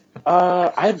masturbated?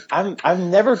 I'm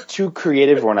never too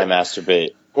creative when I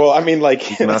masturbate. Well, I mean,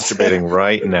 He's masturbating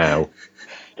right now.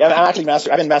 Yeah, I'm actually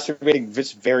I've been masturbating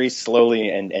just very slowly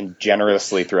and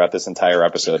generously throughout this entire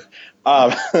episode.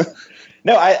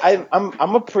 No,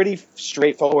 I'm a pretty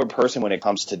straightforward person when it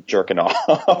comes to jerking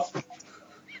off,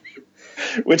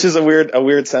 which is a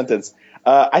weird sentence.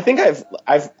 I think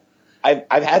I've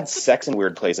had sex in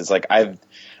weird places. Like I've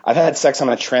had sex on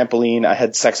a trampoline. I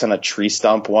had sex on a tree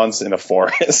stump once in a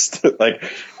forest.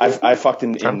 I fucked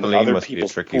in other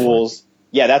people's pools.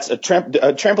 Yeah, that's a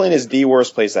trampoline is the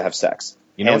worst place to have sex.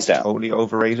 You know hands what's down. Totally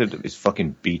overrated is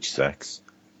fucking beach sex.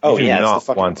 Oh, you do yeah, it's the not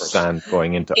fucking want worst. sand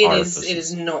going into It orifices.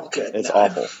 is not good. It's no.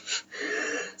 awful.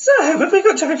 So, have we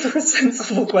got time for a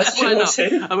sensible question Why or not?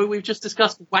 two? I mean, we've just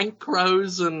discussed wank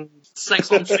crows and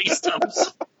sex on tree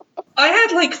stumps. I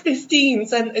had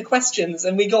 15 questions,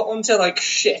 and we got onto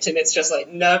shit, and it's just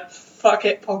nope, fuck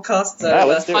it, podcast's Yeah, over.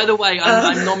 let's do it. By the way,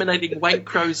 I'm nominating wank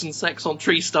crows and sex on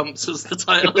tree stumps as the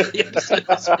title of the episode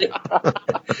this week.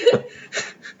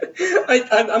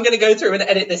 I'm going to go through and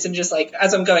edit this, and just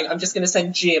as I'm going, I'm just going to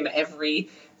send Jim every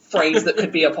phrase that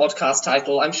could be a podcast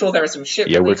title. I'm sure there are some shit.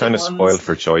 Yeah, we're kind of ones. spoiled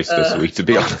for choice this week, to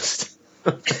be honest.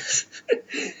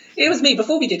 It was me.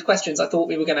 Before we did questions, I thought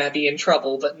we were going to be in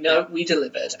trouble, but no, we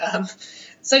delivered.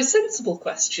 So, sensible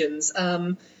questions.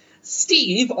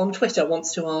 Steve on Twitter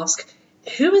wants to ask,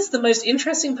 who is the most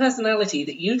interesting personality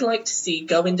that you'd like to see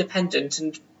go independent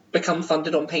and become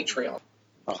funded on Patreon?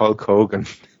 Hulk Hogan.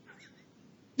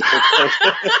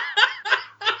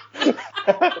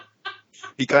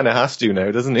 He kind of has to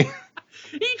now, doesn't he?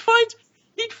 He'd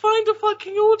find a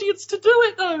fucking audience to do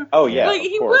it though. Oh, yeah,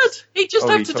 he of course. would. He'd just Oh,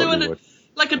 have he to totally do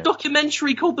would. a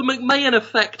documentary called The McMahon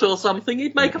Effect or something.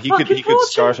 He'd make a He fucking could fortune.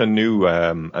 start a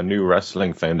new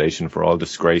wrestling foundation for all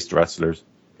disgraced wrestlers.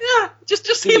 Yeah,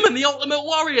 just him and the Ultimate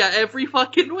Warrior every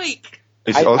fucking week.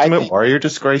 Is I Ultimate think- Warrior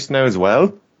disgraced now as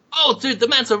well? Oh, dude, the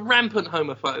man's a rampant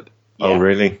homophobe. Oh,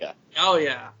 really? Yeah. Oh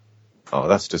yeah, Oh,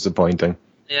 that's disappointing.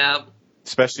 yeah.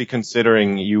 Especially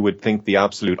considering you would think the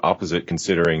absolute opposite,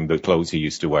 considering the clothes he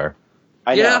used to wear.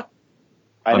 I know. Yeah.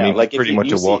 I know. mean, if pretty you- much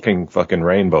you a see- walking fucking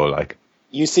rainbow, like.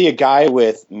 You see a guy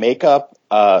with makeup,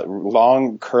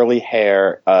 long curly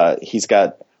hair. He's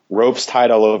got ropes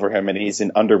tied all over him, and he's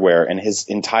in underwear. And his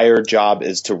entire job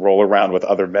is to roll around with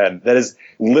other men. That is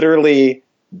literally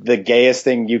the gayest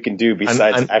thing you can do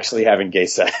besides and- actually having gay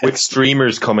sex. With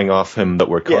streamers coming off him that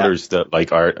were Yeah. colors that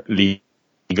are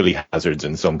legally hazards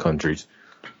in some countries.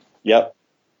 Yep.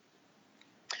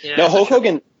 Yeah, No, for Hulk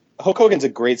sure. Hogan's a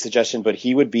great suggestion, but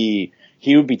he would be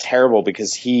terrible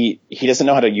because he doesn't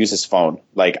know how to use his phone.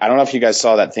 I don't know if you guys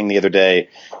saw that thing the other day.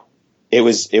 It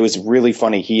was really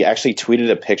funny. He actually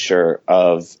tweeted a picture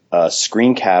of a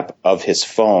screen cap of his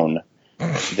phone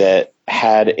that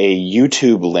had a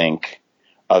YouTube link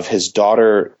of his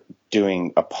daughter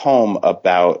doing a poem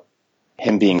about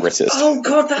him being racist. Oh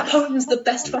god, that poem's the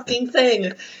best fucking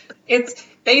thing. It's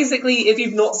basically, if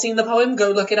you've not seen the poem,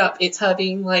 go look it up. It's her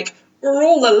being like, we're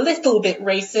all a little bit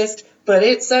racist, but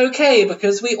it's okay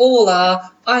because we all are.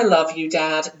 I love you,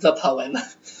 Dad. The poem.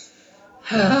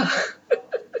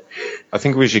 I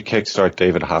think we should kickstart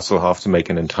David Hasselhoff to make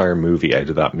an entire movie out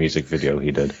of that music video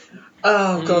he did.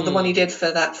 Oh god, the one he did for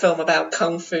that film about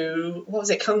Kung Fu. What was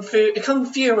it? Kung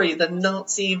Fury, the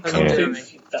Nazi Kung Fu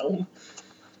film.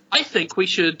 I think we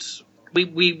should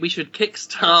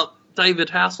kickstart David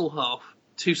Hasselhoff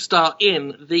to star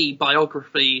in the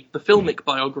biography, the filmic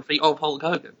biography of Hulk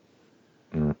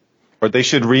Hogan. Or they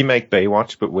should remake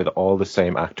Baywatch, but with all the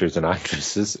same actors and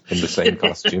actresses in the same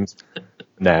costumes.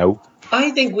 Now.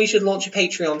 I think we should launch a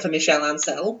Patreon for Michel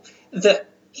Ancel that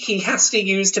he has to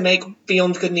use to make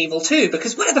Beyond Good and Evil 2,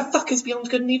 because where the fuck is Beyond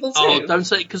Good and Evil 2? Oh, don't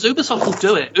say it, because Ubisoft will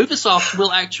do it. Ubisoft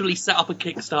will actually set up a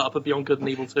Kickstarter for Beyond Good and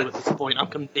Evil 2 at this point, I'm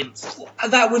convinced.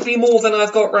 That would be more than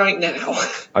I've got right now.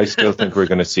 I still think we're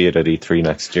going to see it at E3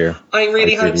 next year. I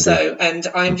really hope so, and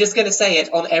I'm just going to say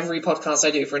it on every podcast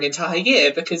I do for an entire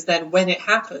year, because then when it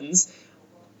happens,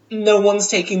 no one's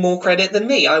taking more credit than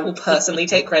me. I will personally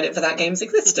take credit for that game's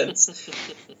existence.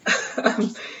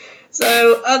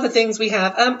 So, other things we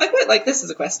have. I quite like this as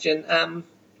a question.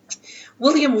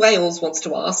 William Wales wants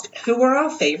to ask, who are our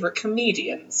favourite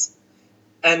comedians?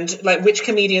 And, like, which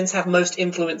comedians have most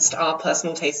influenced our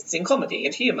personal tastes in comedy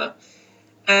and humour?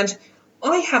 And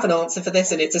I have an answer for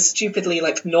this, and it's a stupidly,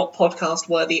 like, not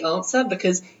podcast-worthy answer,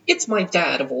 because it's my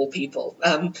dad, of all people.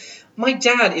 My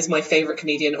dad is my favourite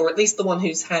comedian, or at least the one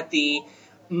who's had the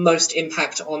most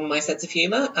impact on my sense of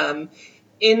humour.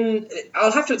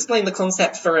 I'll have to explain the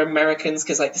concept for Americans,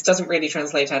 because like this doesn't really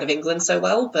translate out of England so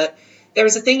well, but there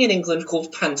is a thing in England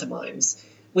called pantomimes,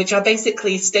 which are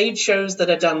basically stage shows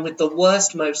that are done with the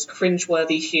worst, most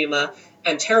cringeworthy humour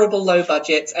and terrible low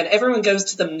budgets, and everyone goes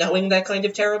to them knowing they're kind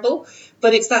of terrible,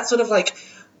 but it's that sort of like,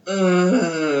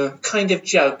 kind of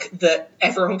joke that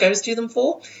everyone goes to them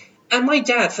for. And my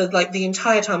dad, for like the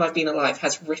entire time I've been alive,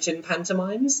 has written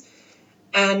pantomimes.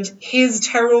 And his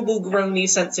terrible, groany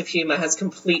sense of humour has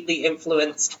completely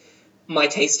influenced my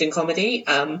taste in comedy.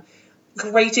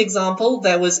 Great example,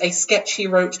 there was a sketch he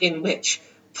wrote in which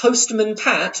Postman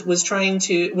Pat was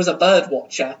a bird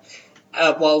watcher,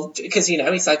 because, you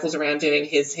know, he cycles around doing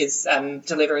his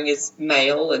delivering his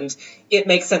mail, and it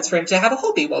makes sense for him to have a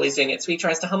hobby while he's doing it, so he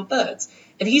tries to hunt birds.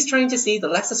 And he's trying to see the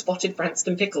lesser-spotted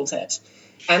Branston Pickletet.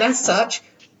 And as such,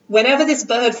 whenever this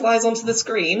bird flies onto the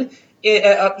screen,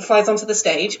 flies onto the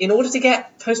stage, in order to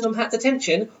get Postman Pat's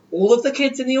attention, all of the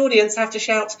kids in the audience have to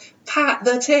shout, "Pat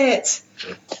the tit!"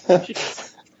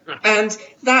 And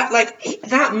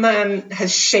that man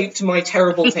has shaped my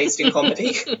terrible taste in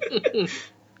comedy.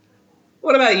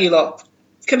 What about you lot?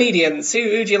 Comedians,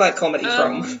 who do you like comedy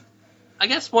from? I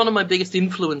guess one of my biggest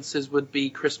influences would be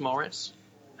Chris Morris,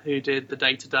 who did The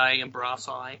Day Today and Brass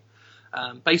Eye.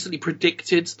 Basically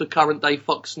predicted the current day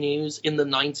Fox News in the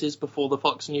 90s before the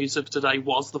Fox News of today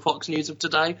was the Fox News of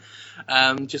today.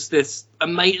 Just this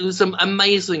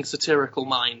amazing satirical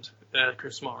mind,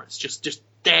 Chris Morris. Just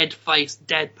dead-faced,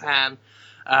 deadpan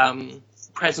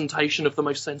presentation of the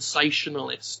most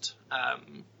sensationalist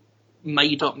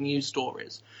made-up news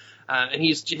stories. And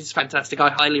he's fantastic. I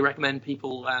highly recommend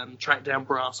people track down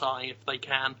Brass Eye if they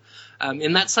can.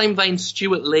 In that same vein,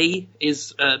 Stuart Lee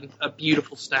is a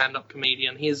beautiful stand-up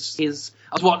comedian. I was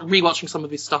rewatching some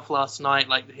of his stuff last night,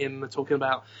 like him talking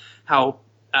about how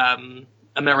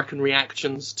American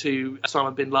reactions to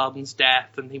Osama bin Laden's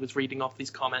death, and he was reading off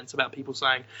these comments about people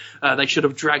saying they should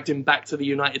have dragged him back to the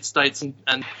United States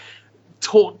and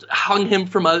hung him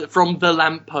from the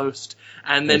lamppost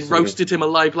and then roasted him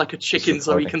alive like a chicken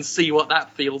so he can see what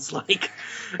that feels like.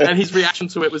 And his reaction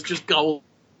to it was just gold.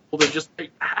 And just,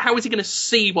 how is he going to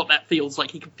see what that feels like?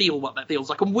 He can feel what that feels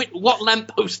like. And what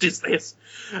lamppost is this?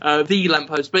 The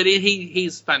lamppost. But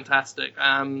he's fantastic.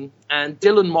 And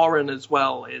Dylan Moran as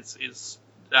well is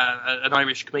an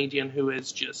Irish comedian who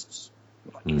is just,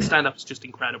 his stand-up is just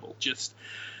incredible.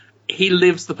 He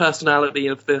lives the personality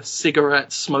of the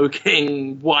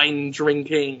cigarette-smoking,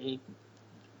 wine-drinking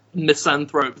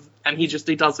misanthrope, and he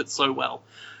does it so well.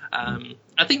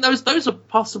 I think those are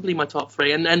possibly my top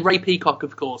three, and Ray Peacock,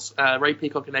 of course. Ray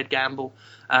Peacock and Ed Gamble,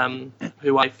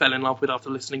 who I fell in love with after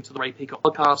listening to the Ray Peacock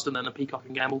podcast and then the Peacock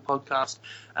and Gamble podcast.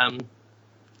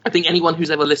 I think anyone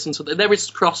who's ever listened to there is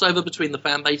crossover between the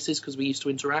fan bases because we used to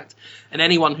interact, and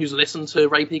anyone who's listened to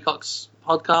Ray Peacock's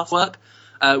podcast work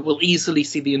will easily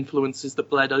see the influences that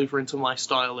bled over into my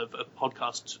style of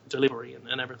podcast delivery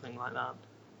and everything like that.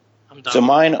 I'm done. So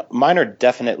mine are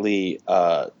definitely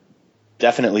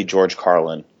George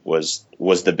Carlin was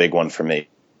the big one for me,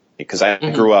 because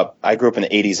I grew up in the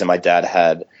 80s and my dad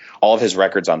had all of his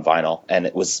records on vinyl, and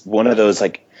it was one of those,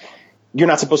 like, you're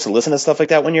not supposed to listen to stuff like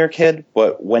that when you're a kid,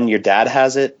 but when your dad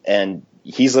has it and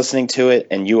he's listening to it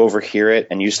and you overhear it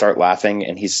and you start laughing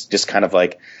and he's just kind of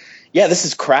like, yeah, this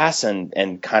is crass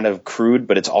and kind of crude,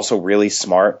 but it's also really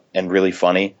smart and really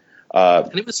funny.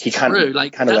 And it was true.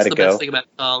 That's the best thing about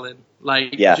Carlin.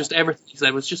 Just everything he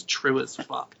said was just true as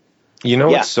fuck. You know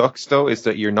what sucks, though, is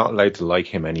that you're not allowed to like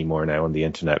him anymore now on the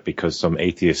internet because some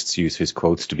atheists use his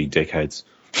quotes to be dickheads.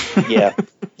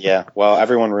 Yeah. Well,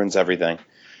 everyone ruins everything.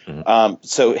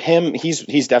 So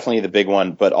he's definitely the big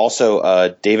one, but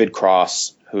also David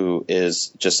Cross, who is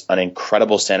just an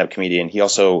incredible stand-up comedian. He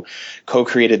also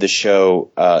co-created the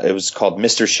show. It was called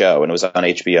Mr. Show, and it was on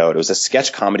HBO. It was a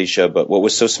sketch comedy show, but what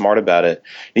was so smart about it,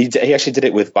 he actually did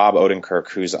it with Bob Odenkirk,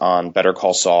 who's on Better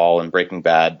Call Saul and Breaking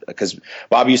Bad, because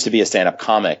Bob used to be a stand-up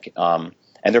comic.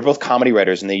 And they're both comedy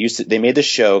writers, and they made this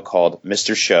show called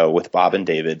Mr. Show with Bob and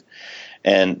David.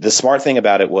 And the smart thing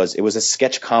about it was a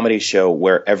sketch comedy show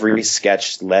where every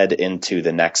sketch led into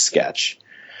the next sketch.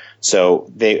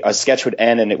 So a sketch would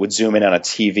end and it would zoom in on a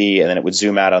TV, and then it would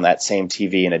zoom out on that same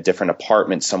TV in a different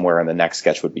apartment somewhere, and the next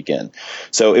sketch would begin.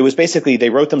 So it was basically, they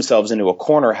wrote themselves into a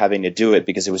corner having to do it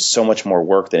because it was so much more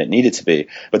work than it needed to be.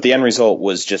 But the end result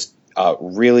was just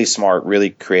really smart,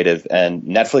 really creative. And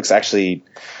Netflix actually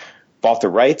bought the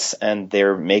rights, and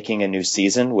they're making a new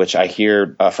season, which I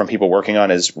hear from people working on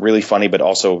is really funny, but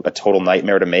also a total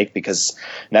nightmare to make, because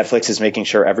Netflix is making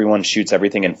sure everyone shoots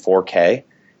everything in 4K,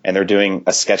 and they're doing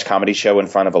a sketch comedy show in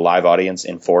front of a live audience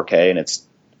in 4K, and it's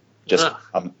just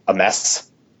a mess.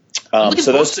 So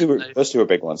those two are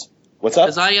big ones. What's up?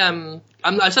 Because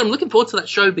I'm looking forward to that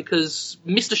show, because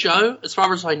Mr. Show, as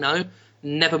far as I know,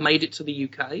 never made it to the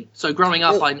UK. So growing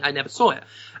up, I never saw it.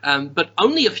 But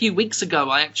only a few weeks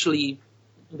ago, I actually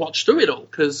watched through it all,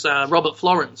 because Robert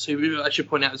Florence, who I should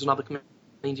point out is another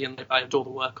comedian that I adore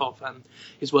the work of,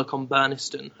 his work on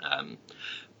Burniston.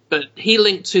 But he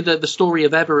linked to the Story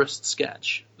of Everest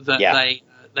sketch that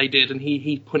they did, and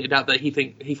he pointed out that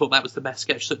he thought that was the best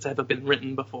sketch that's ever been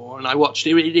written before. And I watched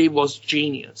it; it was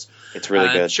genius. It's really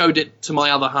good. Showed it to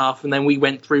my other half, and then we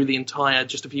went through the entire,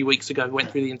 just a few weeks ago, we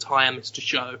went through the entire Mr.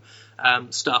 Show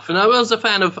stuff. And I was a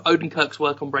fan of Odenkirk's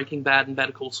work on Breaking Bad and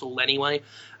Better Call Saul anyway.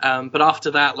 But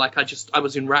after that, I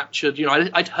was enraptured. You know,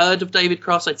 I'd heard of David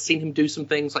Cross. I'd seen him do some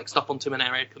things like stuff on Tim and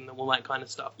Eric and all that kind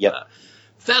of stuff. Yep.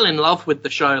 Fell in love with the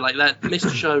show. Like, that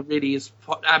Mr. Show really is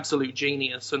absolute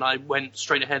genius, and I went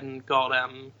straight ahead and got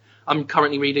I'm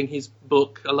currently reading his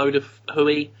book, A Load of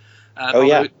Hooey,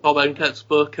 Bob Odenkirk's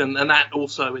book, and that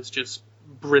also is just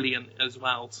brilliant as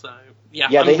well. So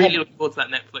I'm really looking forward to that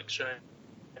Netflix show.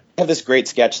 I have this great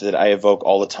sketch that I evoke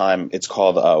all the time. It's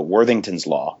called Worthington's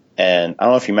Law, and I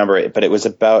don't know if you remember it, but it was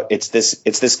about it's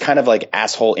this kind of like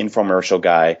asshole infomercial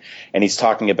guy, and he's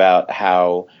talking about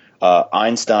how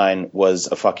Einstein was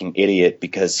a fucking idiot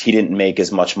because he didn't make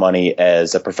as much money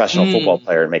as a professional football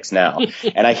player makes now.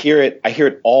 And I hear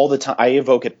it all the time. I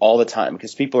evoke it all the time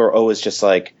because people are always just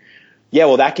like, yeah,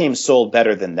 well, that game sold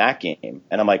better than that game.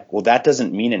 And I'm like, well, that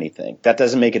doesn't mean anything. That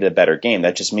doesn't make it a better game.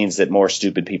 That just means that more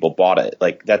stupid people bought it.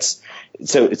 Like,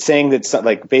 so it's saying that,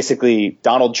 like, basically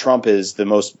Donald Trump is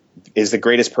the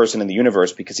greatest person in the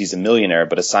universe because he's a millionaire,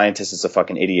 but a scientist is a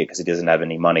fucking idiot because he doesn't have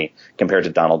any money compared to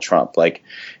Donald Trump. Like,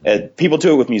 people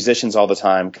do it with musicians all the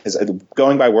time, because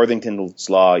going by Worthington's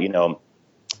Law, you know,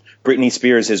 Britney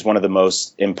Spears is one of the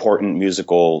most important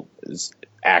musical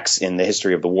acts in the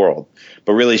history of the world,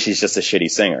 but really she's just a shitty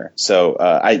singer. So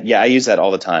I use that all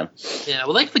the time. Yeah,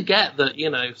 well, they forget that, you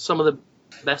know, some of the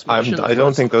best musicians. I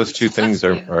don't think those two things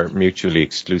are mutually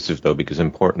exclusive, though, because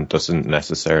important doesn't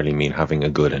necessarily mean having a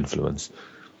good influence.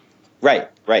 Right,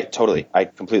 totally. I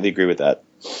completely agree with that.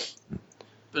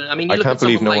 But, I mean, I can't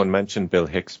believe no one mentioned Bill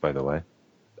Hicks, by the way.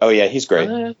 Oh yeah, he's great.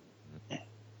 And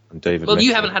David. Well, Mitchell.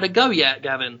 you haven't had a go yet,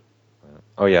 Gavin.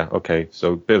 Oh yeah, okay.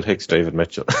 So Bill Hicks, David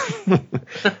Mitchell.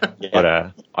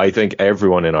 But I think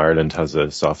everyone in Ireland has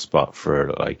a soft spot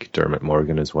for like Dermot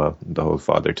Morgan as well, the whole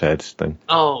Father Ted thing.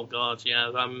 Oh God,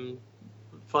 yeah.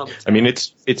 Father Ted. I mean,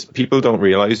 it's people don't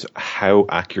realise how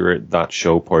accurate that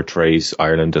show portrays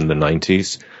Ireland in the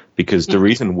 90s, because the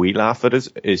reason we laugh at it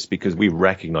is because we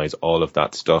recognise all of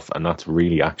that stuff, and that's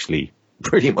really actually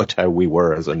pretty much how we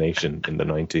were as a nation in the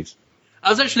 90s. I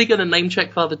was actually going to name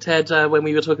check Father Ted when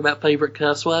we were talking about favourite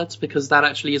curse words, because that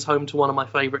actually is home to one of my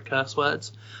favourite curse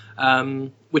words,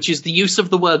 which is the use of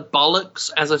the word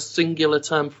bollocks as a singular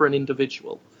term for an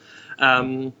individual.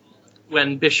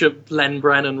 When Bishop Len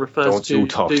Brennan refers Don't you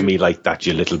talk to me like that,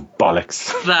 you little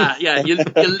bollocks. That, yeah, you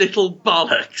little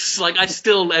bollocks. Like, I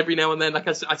still, every now and then, like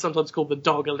I sometimes call the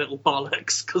dog a little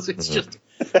bollocks, because it's just,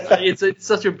 it's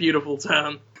such a beautiful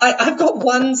term. I've got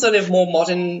one sort of more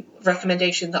modern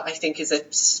recommendation that I think is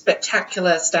a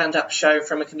spectacular stand-up show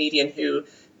from a comedian who,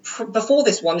 before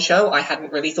this one show, I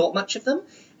hadn't really thought much of them,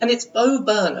 and it's Bo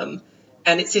Burnham,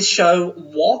 and it's his show,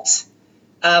 What?,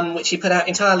 which he put out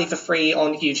entirely for free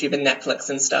on YouTube and Netflix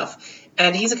and stuff.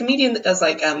 And he's a comedian that does,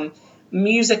 like,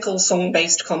 musical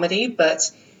song-based comedy, but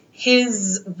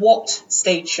his What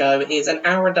stage show is an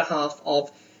hour and a half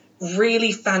of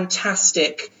really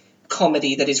fantastic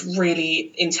comedy that is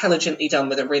really intelligently done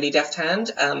with a really deft hand.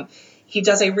 He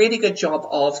does a really good job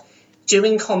of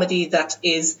doing comedy that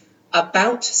is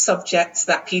about subjects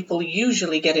that people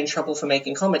usually get in trouble for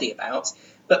making comedy about,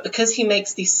 but because he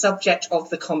makes the subject of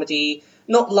the comedy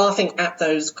not laughing at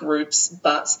those groups,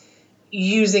 but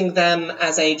using them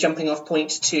as a jumping off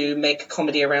point to make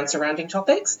comedy around surrounding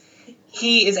topics,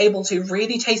 he is able to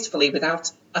really tastefully, without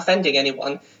offending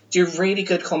anyone, do really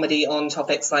good comedy on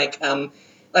topics like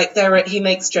he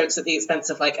makes jokes at the expense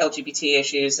of like LGBT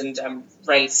issues and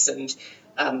race and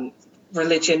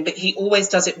religion, but he always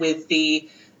does it with the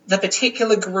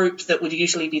particular group that would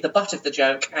usually be the butt of the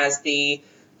joke as the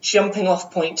jumping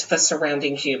off point for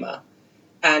surrounding humour.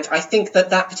 And I think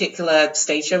that particular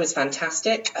stage show is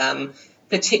fantastic.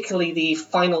 Particularly the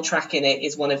final track in it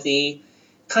is one of the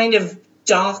kind of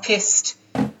darkest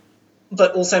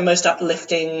but also most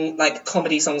uplifting like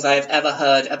comedy songs I have ever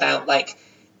heard about like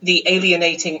the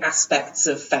alienating aspects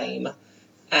of fame.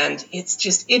 And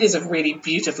it is a really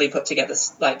beautifully put together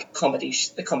like comedy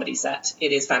set.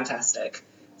 It is fantastic.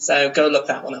 So go look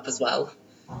that one up as well.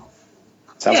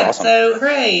 Sounds awesome. So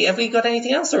hooray! Have we got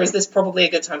anything else, or is this probably a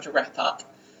good time to wrap up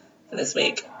for this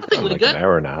week? I think we're Like good. an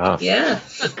hour and a half. Yeah.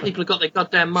 People have got their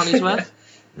goddamn money's worth.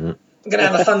 I'm going to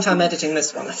have a fun time editing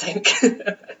this one, I think.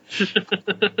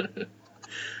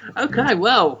 Okay,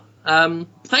 well,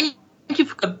 thank you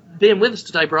for being with us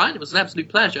today, Brian. It was an absolute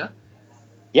pleasure.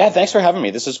 Yeah, thanks for having me.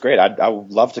 This is great. I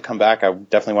would love to come back. I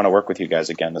definitely want to work with you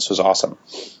guys again. This was awesome.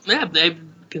 Yeah, they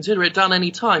consider it done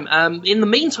any time. In the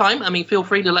meantime, I mean, feel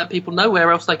free to let people know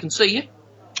where else they can see you.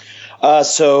 I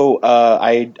host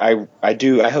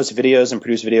videos and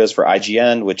produce videos for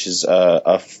IGN, which is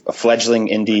a fledgling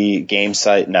indie game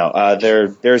site. No,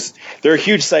 they're a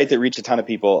huge site that reach a ton of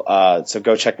people. So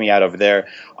go check me out over there.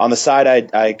 On the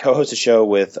side, I co-host a show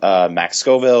with Max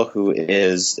Scoville, who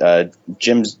is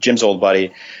Jim's old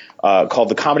buddy, called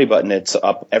The Comedy Button. It's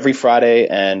up every Friday,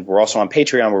 and we're also on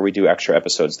Patreon where we do extra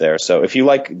episodes there. So if you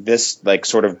like this like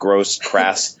sort of gross,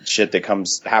 crass shit that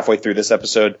comes halfway through this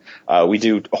episode, we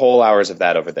do whole hours of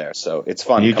that over there. So it's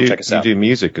fun. Come check us out. You do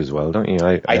music as well, don't you?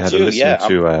 I had do, to listen yeah.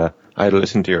 to I had to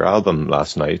listen to your album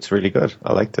last night. It's really good.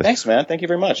 I liked it. Thanks, man. Thank you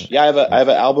very much. Yeah, I have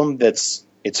an album it's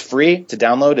free to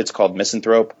download. It's called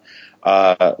Misanthrope.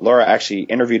 Laura actually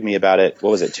interviewed me about it.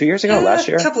 What was it? 2 years ago? Last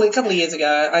year? A couple of years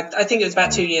ago. I think it was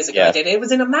about 2 years ago. Yeah. I did it. It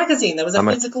was in a magazine. There was a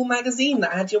physical magazine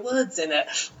that had your words in it.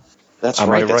 That's Am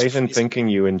right. I right in thinking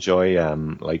you enjoy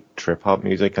like trip hop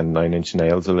music and Nine Inch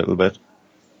Nails a little bit?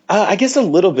 I guess a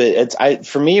little bit.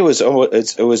 For me, it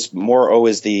was more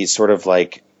always the sort of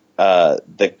like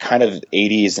the kind of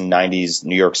 80s and 90s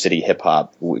New York City hip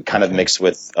hop, kind of mixed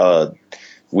with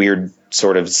weird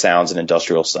sort of sounds and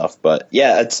industrial stuff. But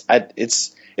yeah, it's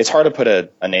hard to put a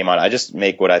name on it. I just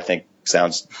make what I think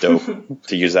sounds dope,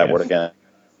 to use that word again.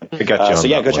 I got you. So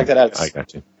yeah, go check that out. I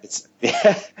got you. It's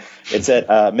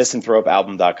at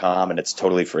misanthropealbum.com, and it's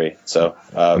totally free. So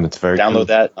And it's very download cool.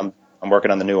 that. I'm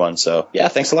working on the new one. So yeah,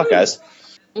 thanks a lot, guys.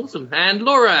 Awesome. And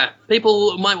Laura,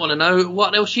 people might want to know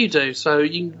what else you do. So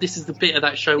this is the bit of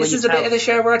that show where This you is a tell bit of the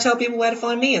show where I tell people where to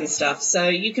find me and stuff. So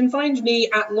you can find me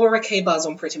at Laura K Buzz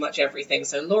on pretty much everything.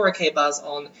 So Laura K Buzz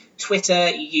on Twitter,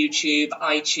 YouTube,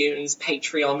 iTunes,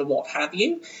 Patreon, what have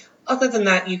you. Other than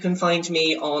that, you can find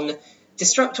me on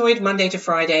Destructoid Monday to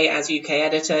Friday as UK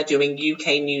editor, doing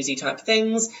UK newsy type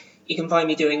things. You can find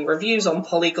me doing reviews on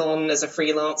Polygon as a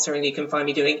freelancer, and you can find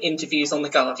me doing interviews on The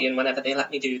Guardian whenever they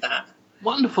let me do that.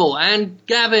 Wonderful. And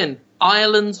Gavin,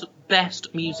 Ireland's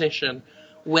best musician.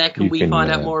 Where can we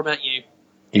find out more about you?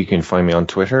 You can find me on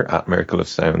Twitter at Miracle of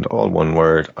Sound, all one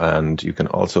word, and you can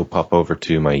also pop over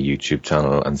to my YouTube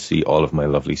channel and see all of my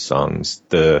lovely songs.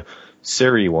 The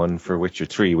Siri one for Witcher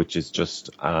 3, which is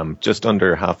just under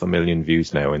 500,000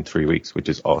 views now in 3 weeks, which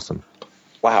is awesome.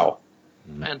 Wow.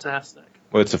 Fantastic.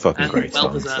 Well, it's a fucking And great well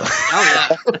song. deserved. So.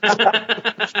 Oh,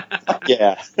 yeah.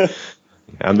 Yeah.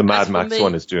 And the Mad for Max me-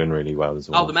 one is doing really well as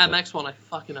well. Oh, the Mad so. Max one I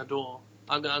fucking adore.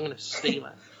 I'm going to steal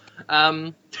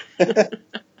it.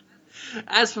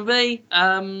 As for me,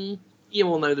 you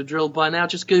all know the drill by now.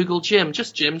 Just Google Jim.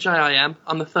 Just Jim, J-I-M.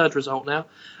 I'm the third result now.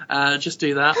 Just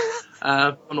do that.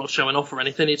 I'm not showing off or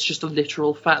anything. It's just a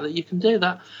literal fact that you can do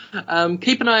that.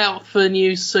 Keep an eye out for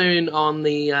news soon on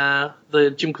the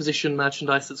Jimquisition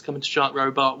merchandise that's coming to Shark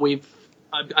Robot.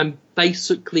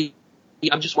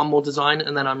 I'm just one more design,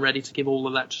 and then I'm ready to give all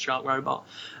of that to Shark Robot.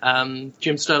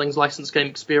 Jim Sterling's licensed game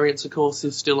experience, of course,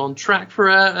 is still on track for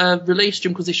a release.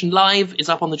 Jimquisition Live is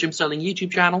up on the Jim Sterling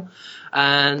YouTube channel,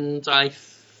 and I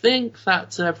think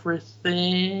that's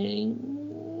everything.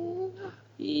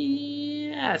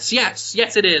 Yes,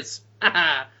 it is.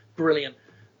 Brilliant.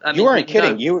 You weren't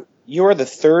kidding. You you are the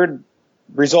third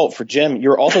result for Jim.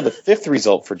 You're also the fifth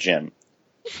result for Jim.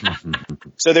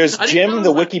 So there's Jim,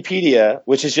 the Wikipedia,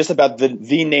 which is just about the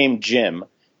name Jim.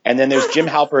 And then there's Jim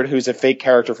Halpert, who's a fake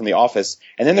character from The Office.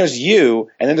 And then there's you.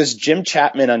 And then there's Jim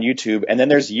Chapman on YouTube. And then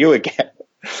there's you again.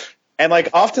 And like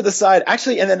off to the side,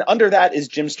 actually, and then under that is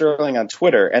Jim Sterling on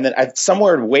Twitter. And then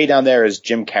somewhere way down there is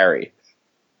Jim Carrey.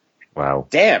 Wow.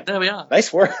 Damn. There we are.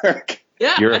 Nice work.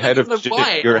 Yeah. You're ahead of Jim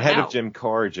Jim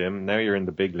Carr, Jim. Now you're in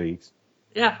the big leagues.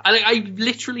 Yeah. I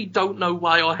literally don't know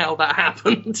why or how that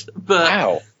happened. But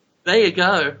Wow. there you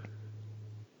go.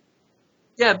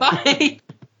 Yeah, bye.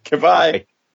 Goodbye.